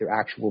their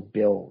actual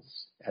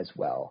bills as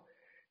well.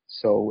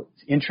 So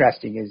what's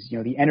interesting is,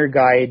 the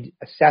EnerGuide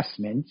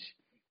assessment,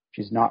 which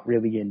is not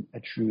really a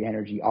true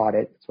energy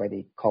audit, that's why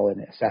they call it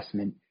an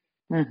assessment,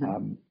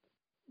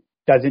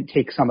 doesn't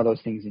take some of those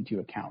things into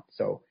account.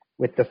 So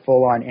with the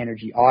full-on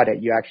energy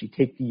audit, you actually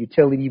take the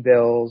utility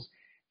bills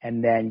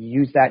and then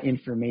use that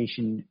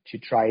information to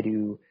try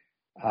to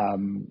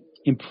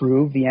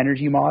improve the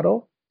energy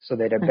model so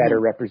that it better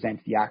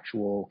represents the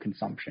actual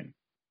consumption.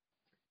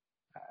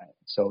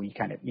 So you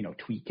kind of,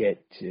 tweak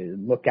it to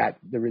look at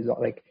the result.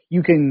 Like,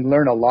 you can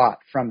learn a lot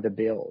from the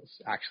bills.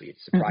 Actually,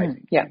 it's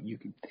surprising. Yeah. You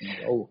can,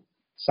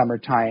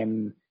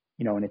 summertime,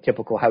 in a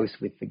typical house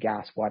with the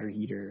gas water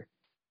heater,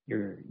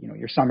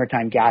 your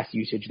summertime gas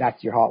usage,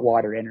 that's your hot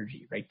water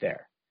energy right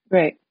there.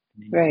 Right.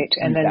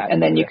 And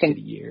then you can,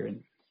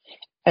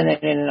 and then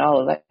in an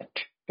all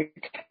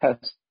electric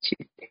house, you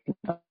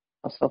can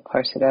also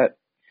parse it out.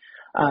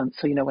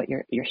 So you know what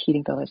your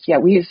heating bill is. Yeah,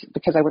 we use,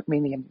 because I work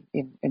mainly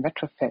in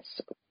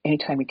retrofits,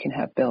 anytime we can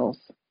have bills,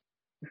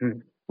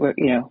 where,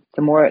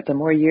 the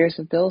more years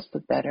of bills, the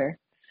better.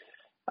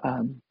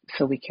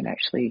 So we can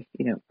actually,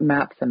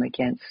 map them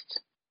against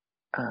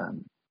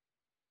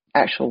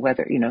actual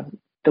weather,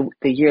 the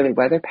yearly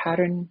weather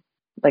pattern,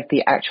 like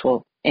the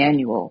actual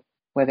annual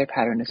weather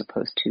pattern as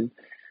opposed to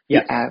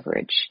the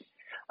average.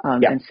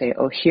 And say,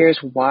 oh, here's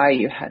why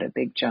you had a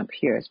big jump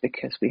here, is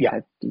because we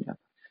had,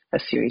 a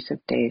series of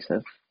days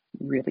of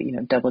really,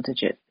 double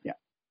digit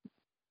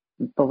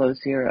below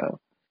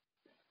zero.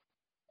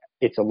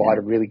 It's a lot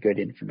of really good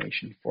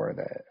information for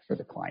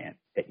the client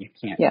that you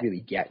can't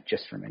really get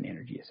just from an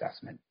energy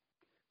assessment.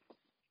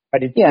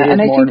 But it is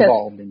more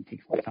involved and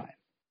takes more time.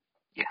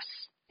 Yes.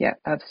 Yeah,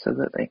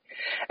 absolutely.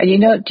 And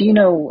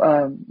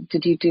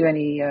did you do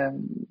any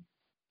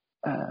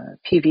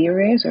PV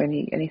arrays or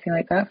anything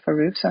like that for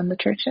roofs on the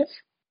churches?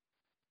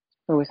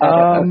 Or was that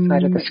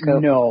outside of the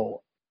scope?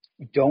 No,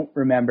 I don't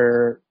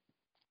remember.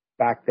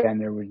 Back then,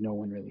 there was not a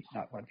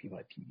lot of people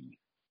had PV.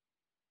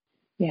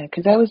 Yeah,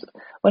 because that was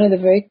one of the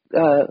very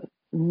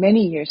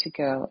many years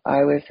ago.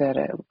 I was at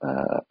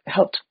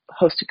helped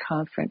host a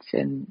conference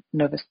in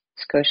Nova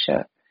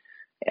Scotia,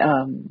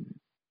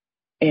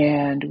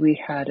 and we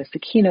had as the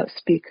keynote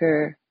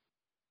speaker,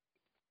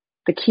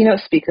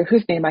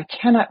 whose name I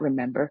cannot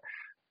remember,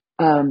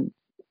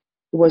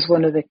 was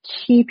one of the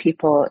key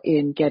people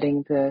in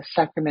getting the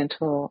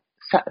Sacramento.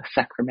 I'll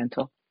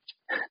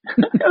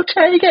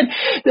try again.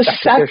 The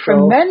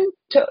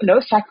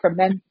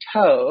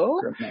Sacramento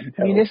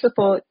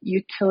Municipal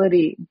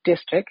Utility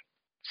District,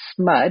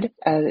 SMUD,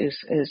 as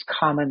is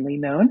commonly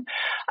known,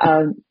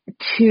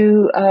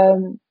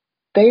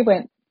 they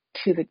went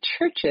to the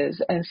churches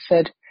and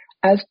said,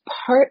 as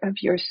part of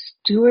your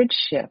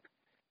stewardship,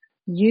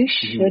 you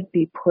should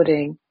be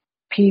putting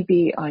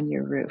PV on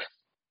your roof,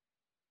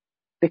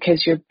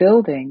 because your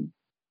building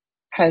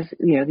has,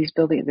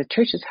 the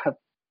churches have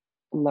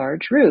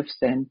large roofs,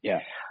 and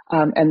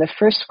the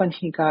first one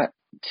he got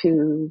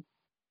to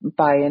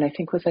buy in, I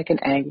think, was like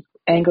an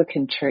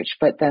Anglican church,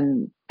 but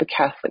then the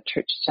Catholic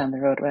church down the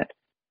road went,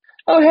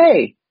 oh,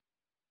 hey,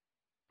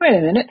 wait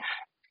a minute.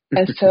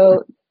 And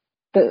so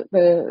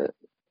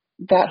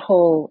that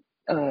whole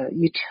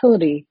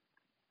utility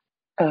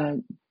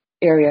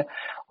area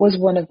was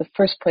one of the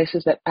first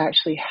places that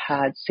actually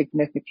had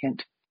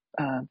significant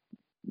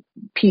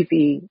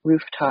PV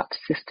rooftop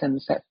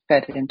systems that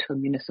fed into a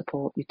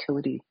municipal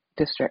utility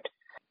district.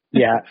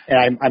 Yeah,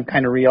 and I'm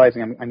kind of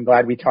realizing I'm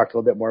glad we talked a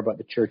little bit more about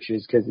the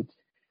churches, because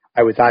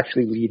I was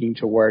actually leading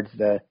towards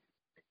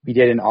we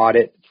did an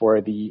audit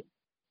for the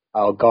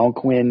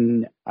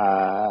Algonquin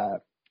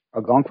Art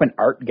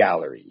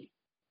Gallery,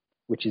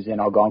 which is in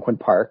Algonquin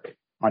Park,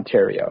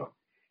 Ontario,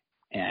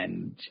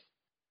 and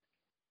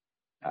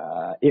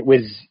it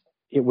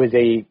was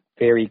a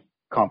very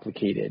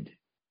complicated.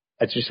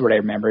 That's just what I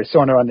remember. It's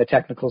sort of on the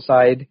technical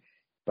side,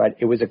 but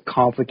it was a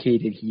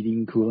complicated heating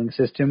and cooling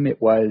system.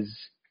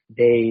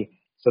 They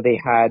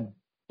had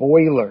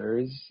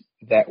boilers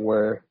that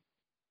were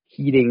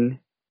heating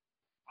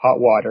hot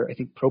water. I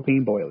think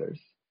propane boilers.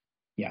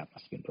 Yeah, it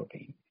must have been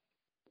propane.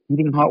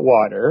 Heating hot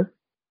water,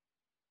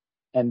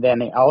 and then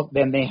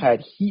they had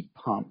heat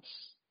pumps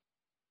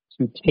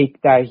to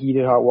take that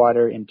heated hot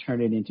water and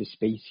turn it into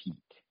space heat.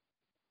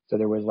 So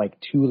there was like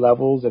 2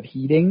 levels of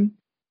heating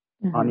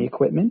on the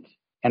equipment,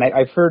 and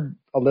I've heard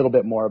a little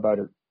bit more about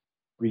it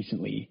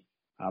recently.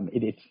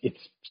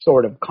 It's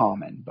sort of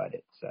common, but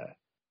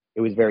it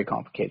was very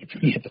complicated for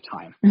me at the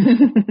time.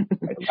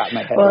 I got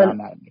my head around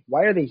that.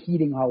 Why are they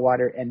heating hot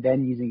water and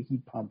then using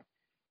heat pump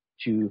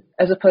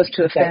as opposed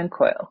to a fan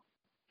coil?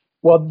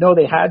 Well, no,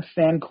 they had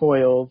fan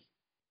coils.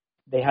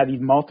 They had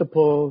these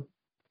multiple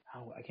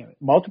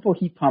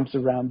heat pumps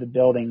around the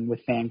building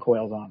with fan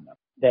coils on them.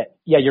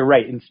 You're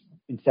right.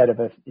 Instead of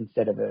a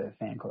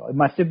fan coil, it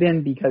must have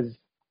been because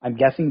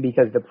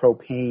the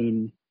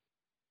propane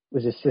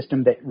was a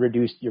system that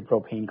reduced your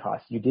propane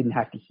costs. You didn't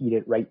have to heat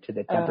it right to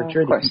the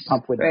temperature. The heat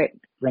pump would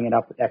bring it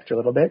up extra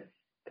little bit,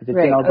 because it's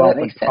in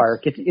Algonquin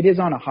Park. It is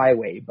on a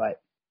highway, but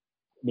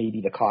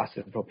maybe the cost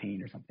of the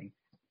propane or something.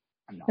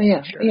 I'm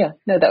not sure. Yeah.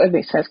 No, that would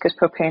make sense, because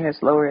propane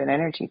is lower in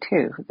energy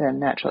too than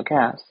natural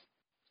gas.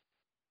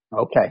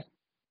 Okay.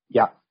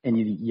 Yeah, and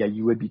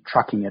you would be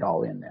trucking it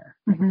all in there.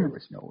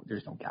 There's no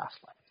gas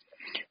line.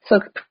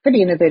 So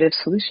pretty innovative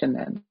solution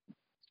then.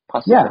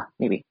 Possibly,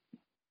 maybe.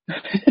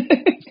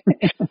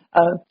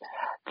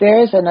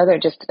 There's another,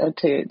 just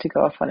to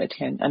go off on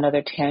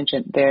another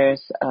tangent.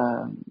 There's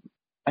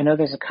I know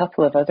there's a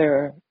couple of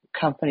other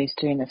companies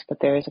doing this, but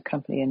there is a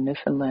company in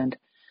Newfoundland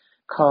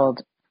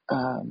called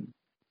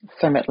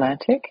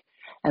Thermatlantic,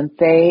 and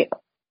they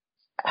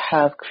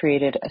have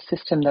created a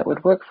system that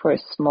would work for a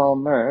small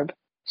MURB,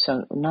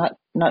 so not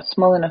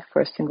small enough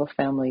for a single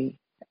family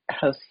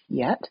house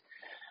yet.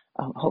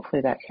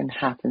 Hopefully that can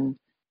happen.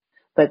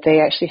 But they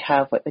actually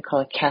have what they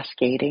call a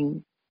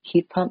cascading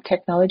heat pump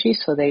technology.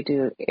 So they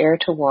do air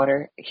to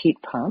water heat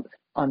pump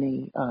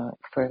on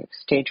for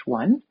stage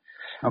 1.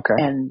 Okay.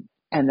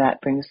 And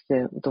that brings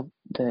the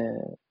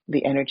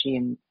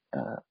energy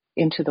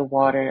into the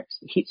water,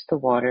 heats the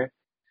water,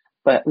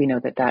 but we know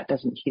that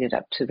doesn't heat it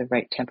up to the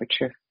right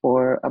temperature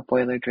for a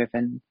boiler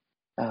driven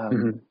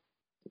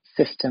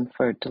system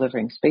for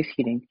delivering space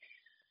heating.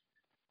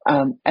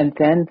 And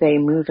then they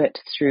move it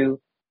through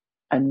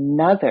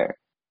another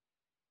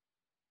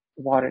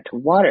water to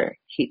water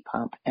heat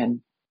pump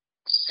and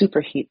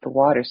superheat the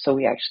water, so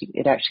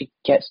it actually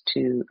gets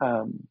to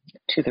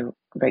the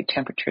right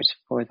temperatures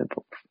for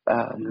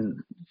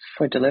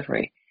for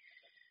delivery.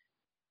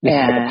 This is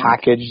like a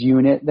package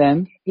unit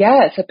then?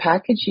 Yeah, it's a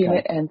package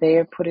unit, and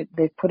they put it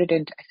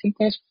in. I think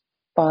there's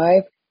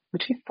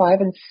between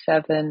 5 and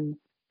 7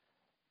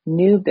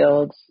 new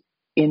builds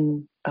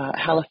in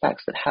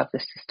Halifax that have the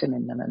system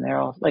in them, and they're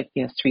all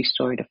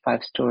 3-story to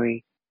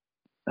 5-story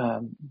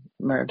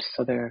MURBs.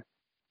 So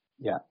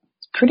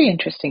it's pretty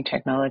interesting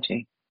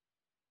technology.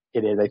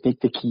 It is. I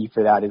think the key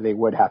for that is they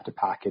would have to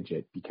package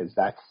it, because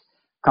that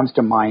comes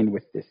to mind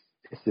with this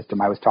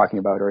system I was talking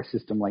about, or a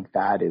system like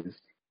that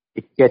is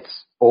it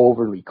gets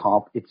overly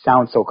it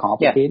sounds so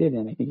complicated,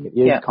 and I think it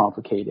is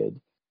complicated.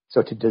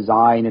 So to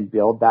design and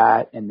build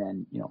that, and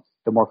then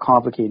the more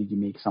complicated you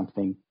make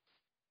something,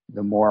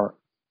 the more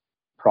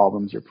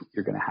problems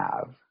you're going to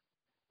have.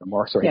 The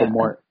more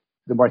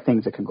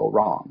things that can go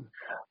wrong.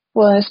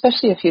 Well,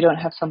 especially if you don't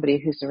have somebody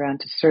who's around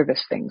to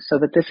service things. So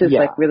that this is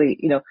really,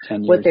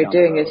 what they're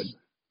doing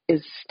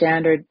is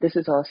standard. This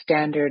is all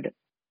standard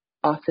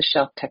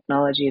off-the-shelf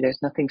technology. There's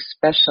nothing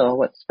special.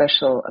 What's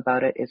special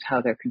about it is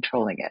how they're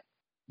controlling it.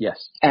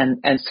 Yes. And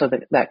so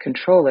that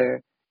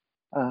controller,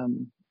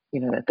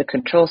 that the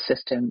control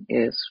system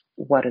is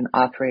what an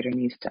operator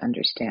needs to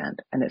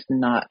understand. And it's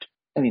not,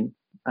 I'm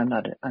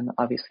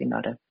obviously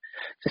not a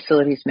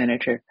facilities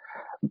manager,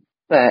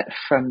 but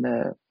from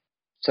the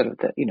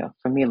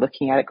from me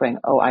looking at it going,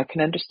 I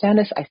can understand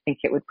this. I think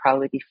it would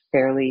probably be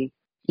fairly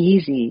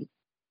easy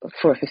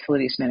for a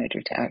facilities manager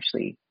to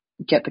actually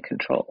get the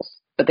controls.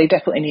 But they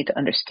definitely need to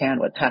understand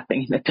what's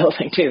happening in the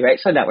building too, right?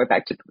 So now we're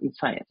back to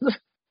science.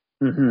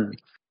 Mm-hmm.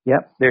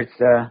 Yep. There's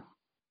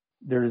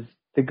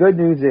the good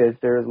news is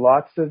there's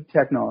lots of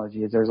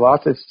technologies. There's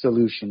lots of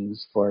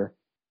solutions for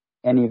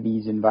any of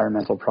these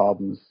environmental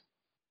problems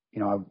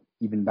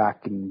even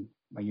back in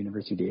my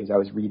university days, I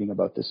was reading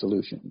about the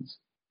solutions.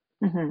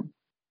 Mm-hmm.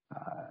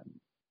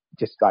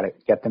 Just got to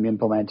get them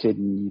implemented,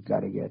 and you've got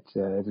to get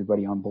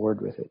everybody on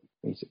board with it,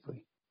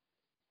 basically.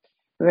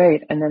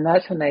 Right. And then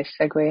that's a nice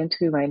segue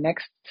into my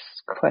next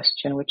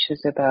question, which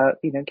is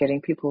about,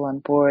 getting people on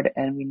board.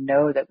 And we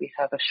know that we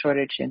have a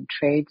shortage in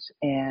trades,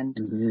 and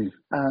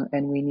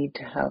we need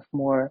to have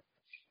more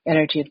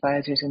energy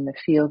advisors in the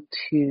field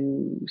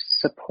to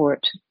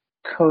support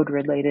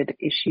code-related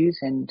issues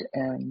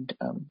and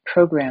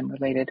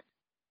program-related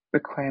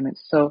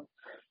requirements. So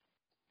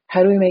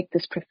how do we make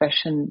this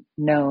profession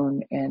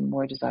known and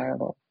more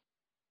desirable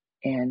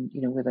and,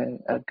 with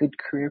a good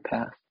career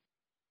path?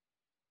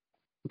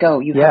 Go,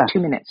 you have 2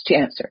 minutes to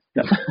answer.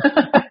 No.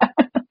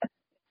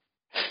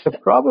 The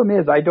problem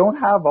is I don't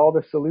have all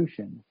the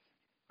solutions.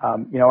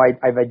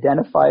 I've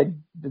identified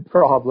the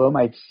problem.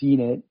 I've seen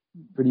it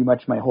pretty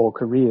much my whole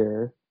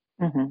career.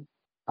 Mm-hmm.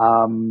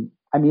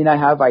 I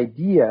have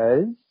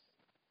ideas.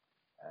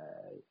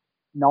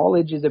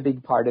 Knowledge is a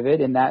big part of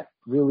it, and that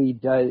really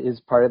is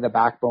part of the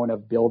backbone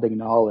of building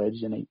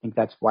knowledge. And I think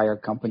that's why our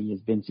company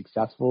has been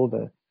successful.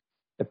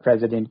 The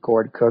president,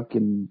 Gord Cook,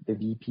 and the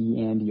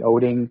VP, Andy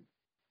Oding,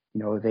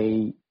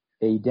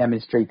 they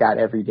demonstrate that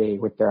every day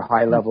with their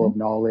high level of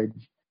knowledge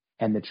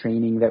and the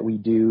training that we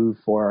do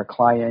for our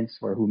clients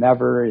or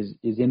whomever is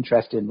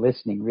interested in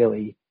listening,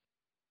 really.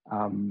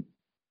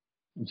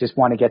 Just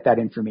want to get that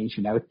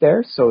information out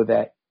there so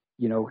that,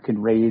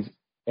 can raise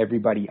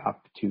everybody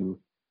up to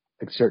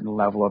a certain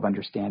level of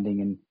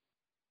understanding and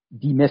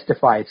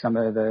demystify some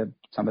of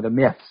the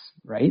myths,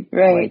 right?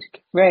 Right.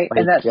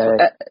 And that's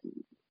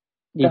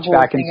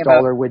HVAC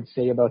installer would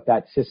say about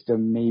that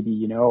system,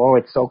 maybe,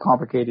 it's so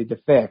complicated to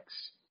fix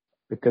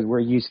because we're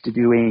used to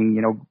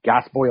doing,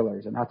 gas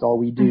boilers and that's all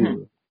we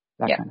do,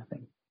 that kind of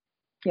thing.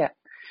 Yeah.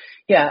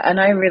 Yeah. And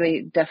I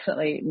really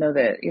definitely know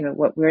that,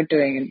 what we're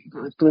doing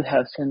with Blue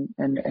House and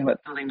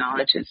what Building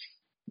Knowledge is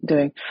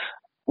doing,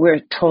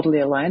 we're totally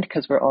aligned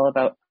because we're all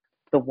about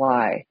the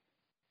why.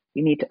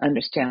 You need to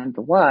understand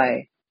the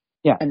why,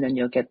 and then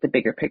you'll get the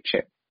bigger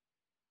picture.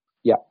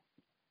 Yeah.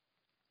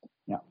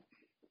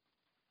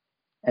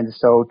 And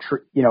so,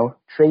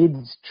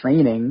 trades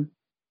training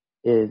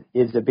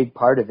is a big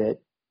part of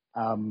it.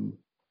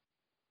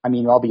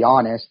 I'll be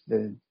honest,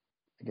 I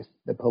guess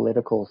the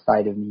political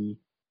side of me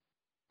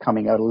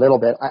coming out a little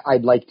bit,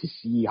 I'd like to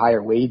see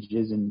higher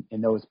wages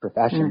in those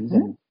professions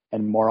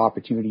and more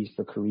opportunities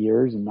for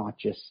careers and not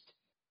just,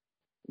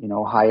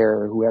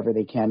 hire whoever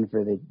they can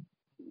for the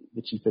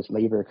cheapest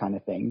labor kind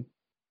of thing.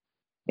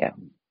 Yeah.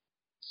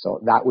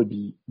 So that would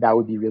be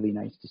really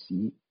nice to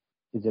see.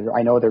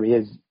 I know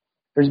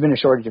there's been a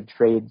shortage of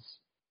trades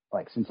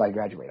like since I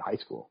graduated high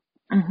school.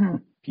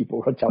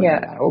 People will tell you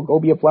that, go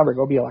be a plumber,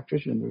 go be an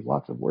electrician. There's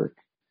lots of work.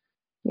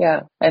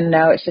 Yeah. And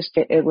now it's just,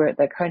 we're at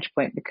that crunch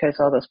point because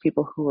all those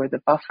people who are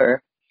the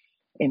buffer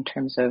in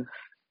terms of,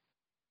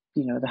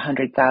 the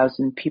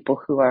 100,000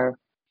 people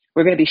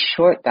we're going to be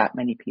short that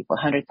many people,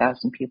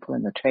 100,000 people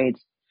in the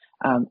trades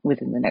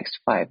within the next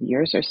 5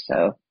 years or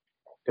so.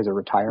 As a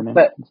retirement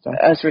and stuff?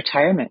 As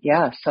retirement,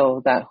 yeah.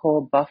 So that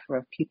whole buffer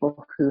of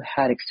people who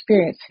had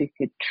experience who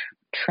could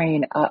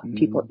train up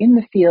people in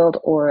the field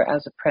or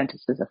as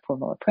apprentices, or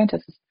formal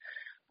apprentices,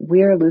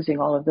 we're losing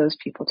all of those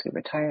people to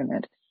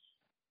retirement.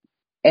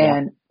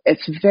 And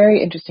it's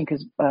very interesting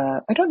because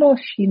I don't know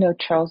if you know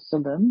Charles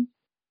Zalum.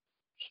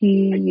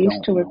 He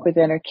used to work with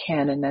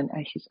Enercan, and then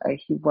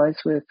he was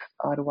with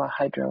Ottawa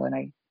Hydro, and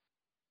I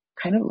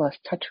kind of lost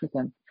touch with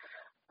him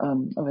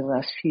over the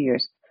last few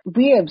years.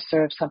 We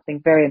observed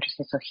something very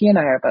interesting. So he and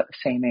I are about the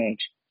same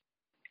age,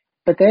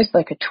 but there's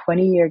like a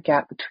 20-year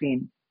gap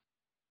between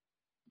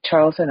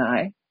Charles and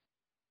I,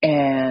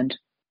 and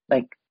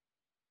like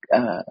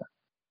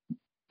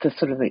the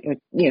sort of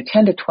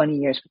 10 to 20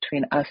 years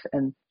between us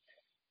and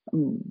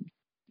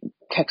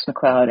Tex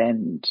McLeod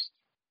and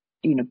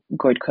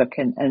Gord Cook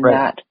and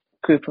that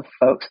group of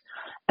folks.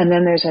 And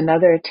then there's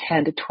another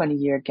 10 to 20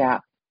 year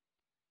gap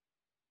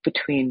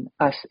between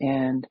us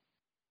and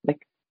like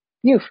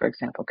you, for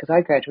example, because I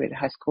graduated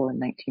high school in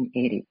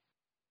 1980.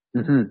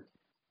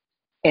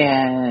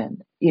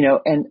 And,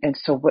 and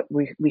so what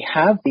we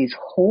have these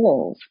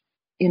holes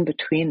in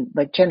between,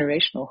 like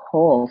generational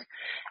holes.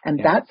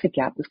 And that's a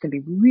gap that's going to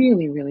be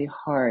really, really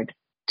hard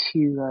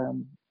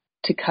to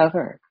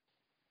cover.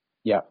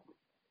 Yeah.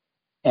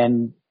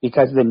 And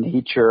because of the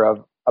nature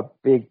of a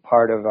big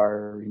part of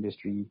our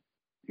industry,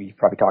 you've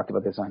probably talked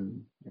about this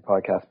on your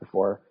podcast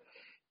before,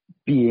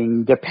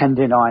 being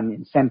dependent on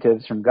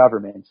incentives from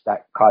governments,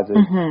 that causes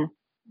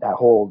that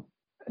whole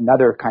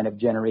another kind of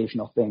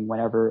generational thing.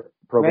 Whenever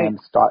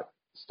programs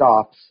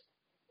stops,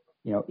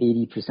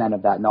 80%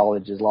 of that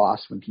knowledge is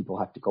lost when people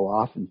have to go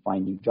off and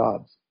find new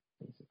jobs.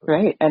 Basically.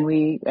 Right. And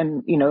we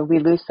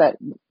lose that,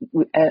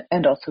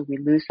 and also we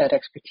lose that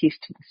expertise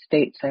to the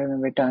States. I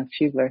remember Don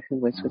Fugler, who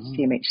was with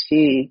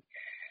CMHC,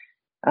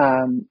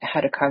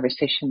 had a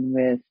conversation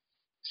with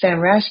Sam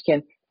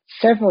Rashkin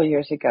several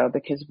years ago,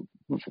 because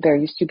there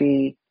used to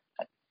be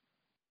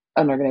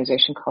an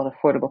organization called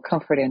Affordable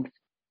Comfort in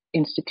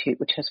Institute,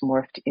 which has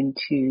morphed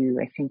into,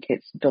 I think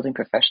it's Building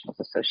Professionals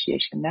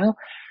Association now.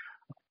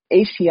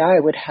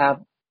 ACI would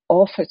have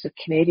all sorts of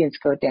Canadians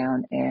go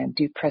down and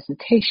do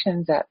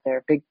presentations at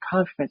their big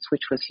conference,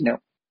 which was,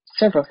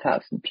 several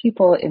thousand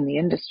people in the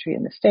industry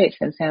in the States.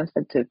 And Sam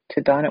said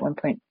to Don at one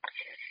point,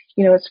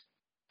 it's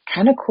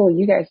kind of cool.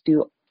 You guys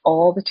do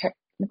all the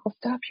technical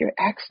stuff. You're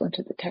excellent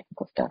at the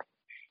technical stuff.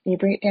 And you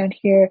bring it down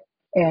here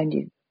and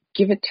you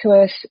give it to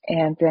us,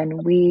 and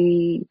then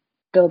we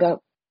build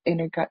up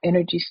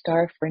Energy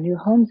Star for new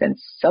homes and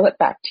sell it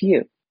back to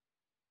you.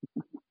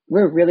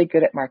 We're really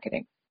good at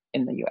marketing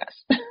in the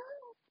U.S.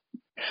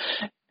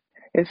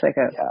 It's like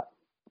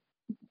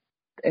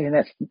and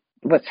that's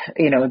what's,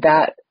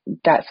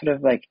 that sort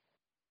of like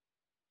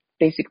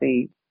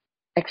basically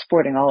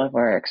exporting all of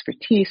our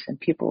expertise and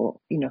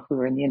people, who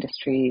were in the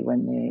industry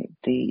when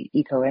the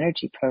Eco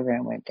Energy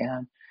program went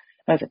down.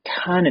 There was a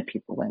ton of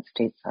people went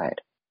stateside.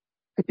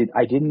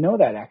 I didn't know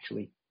that,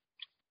 actually.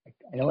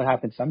 I know it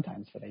happens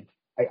sometimes, but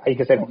I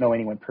guess I don't know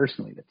anyone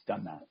personally that's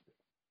done that.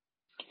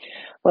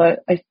 Well,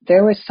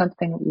 there was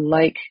something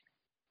like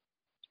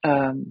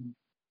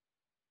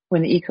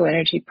when the Eco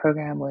Energy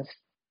program was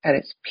at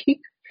its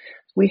peak,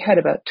 we had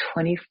about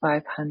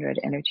 2,500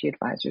 energy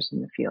advisors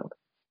in the field.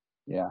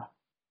 Yeah.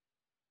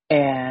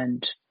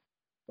 And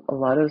a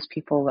lot of those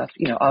people left,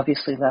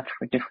 obviously left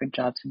for different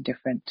jobs in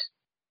different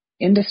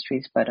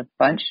industries, but a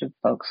bunch of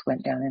folks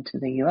went down into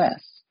the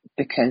U.S.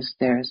 because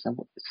there's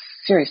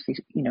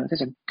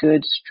there's a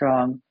good,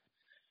 strong,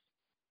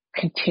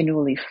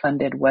 continually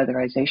funded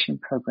weatherization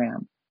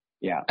program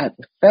at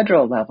the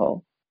federal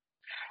level.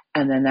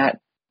 And then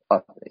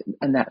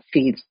that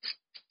feeds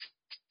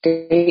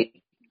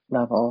state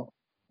level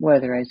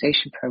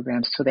weatherization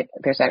programs, so that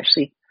there's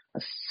actually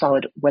a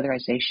solid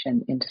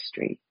weatherization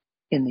industry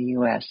in the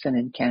U.S. and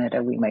in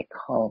Canada. We might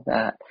call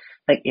that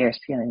like air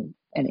sealing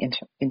and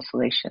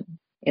insulation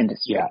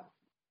industry. Yeah,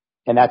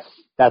 and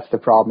that's the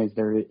problem, is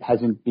there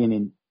hasn't been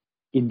an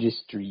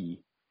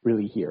industry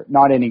really here,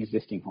 not in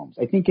existing homes.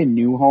 I think in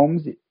new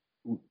homes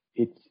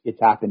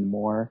it's happened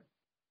more.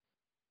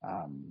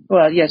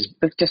 Well, yes,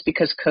 but just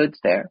because code's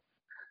there.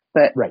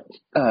 But right.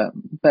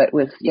 But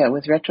with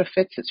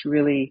retrofits,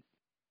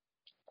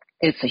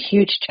 it's a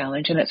huge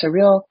challenge, and it's a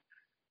real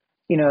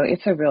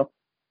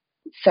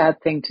sad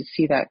thing to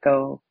see that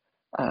go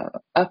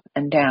up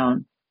and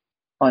down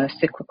on a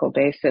cyclical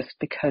basis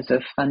because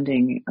of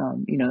funding.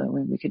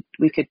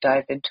 We could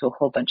dive into a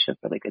whole bunch of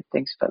really good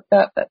things about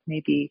that, but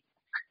maybe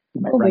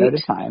we might run out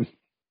of time.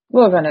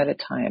 We'll run out of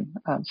time,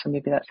 so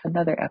maybe that's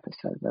another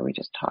episode where we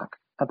just talk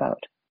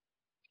about.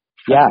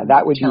 Yeah,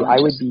 that would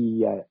challenges.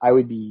 I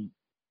would be,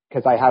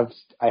 because I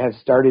have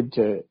started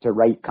to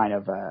write kind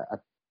of a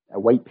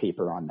white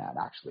paper on that,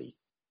 actually,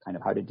 kind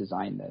of how to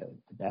design the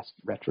best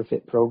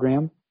retrofit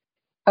program.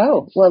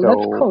 Oh, well,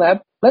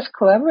 let's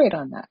collaborate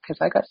on that, because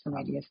I got some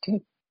ideas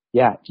too.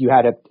 Yeah, if you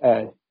had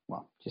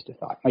just a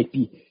thought, might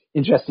be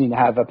interesting to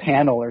have a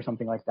panel or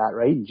something like that,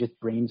 right? And just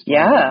brainstorm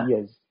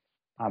ideas.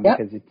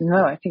 Because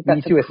I think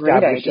that's a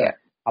great idea.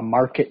 A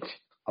market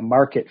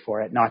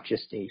for it, not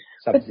just a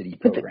subsidy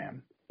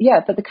program.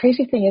 But the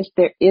crazy thing is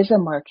there is a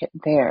market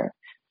there.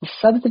 The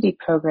subsidy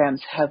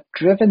programs have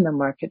driven the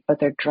market, but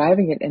they're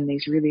driving it in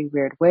these really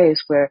weird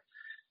ways where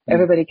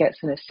everybody gets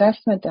an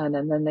assessment done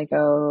and then they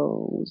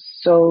go,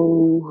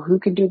 so who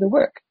can do the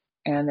work?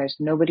 And there's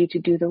nobody to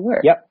do the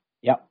work. Yep.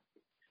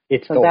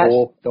 It's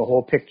the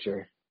whole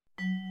picture.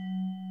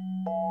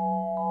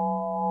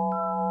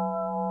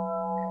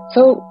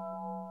 So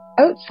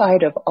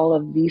outside of all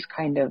of these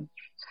kind of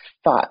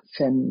thoughts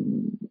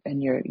and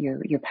your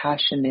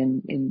passion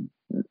in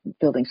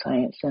building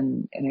science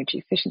and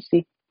energy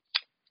efficiency,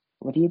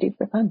 what do you do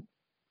for fun?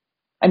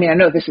 I mean, I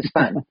know this is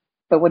fun,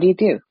 but what do you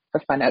do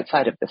for fun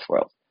outside of this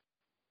world?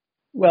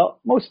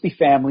 Well, mostly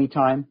family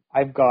time.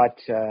 I've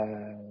got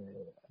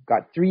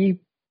 3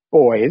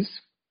 boys,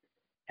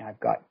 and I've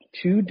got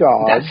 2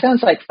 dogs. That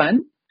sounds like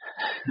fun.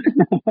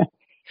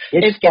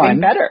 It's getting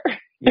better.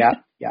 Yeah.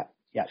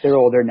 They're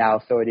older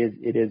now, so it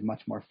is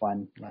much more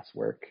fun, less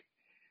work.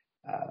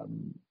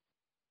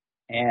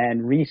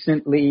 And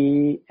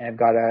recently, I've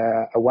got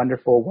a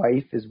wonderful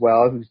wife as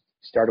well who's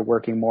started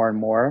working more and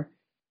more.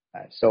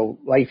 So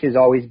life is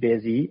always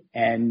busy,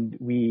 and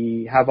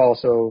we have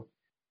also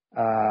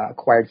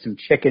acquired some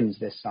chickens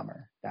this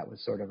summer. That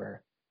was sort of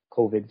our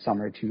COVID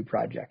summer 2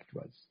 project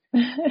was.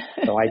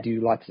 So I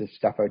do lots of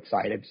stuff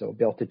outside. So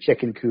built a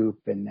chicken coop,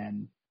 and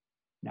then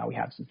now we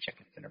have some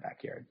chickens in our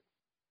backyard.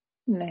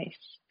 Nice.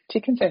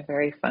 Chickens are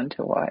very fun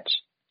to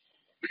watch.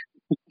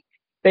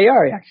 They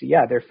are, actually.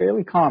 Yeah, they're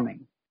fairly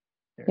calming.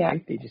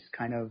 Right? They just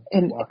kind of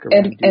walk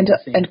around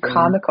and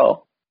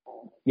comical.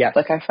 Yes.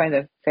 Like, I find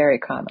them very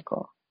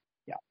comical.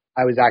 Yeah.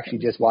 I was actually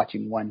just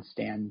watching one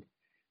stand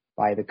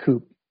by the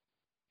coop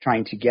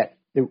trying to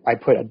I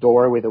put a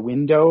door with a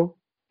window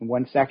in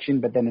one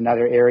section, but then in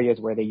other areas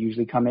where they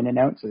usually come in and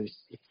out. So it's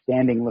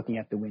standing looking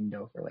at the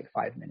window for like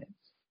 5 minutes.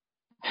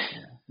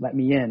 Let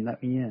me in.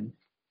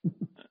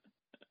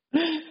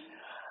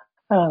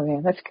 Oh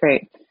man, that's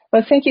great.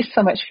 Well, thank you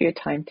so much for your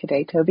time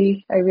today,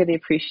 Toby. I really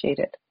appreciate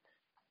it.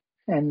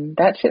 And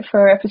that's it for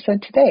our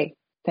episode today.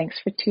 Thanks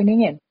for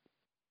tuning in.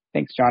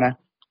 Thanks, Jonna.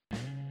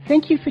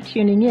 Thank you for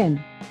tuning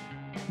in.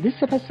 This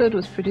episode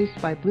was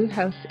produced by Blue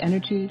House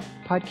Energy,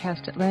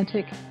 Podcast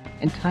Atlantic,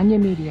 and Tanya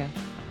Media.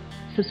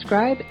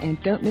 Subscribe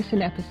and don't miss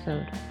an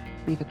episode.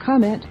 Leave a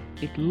comment.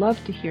 We'd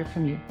love to hear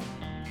from you.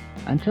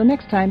 Until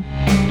next time.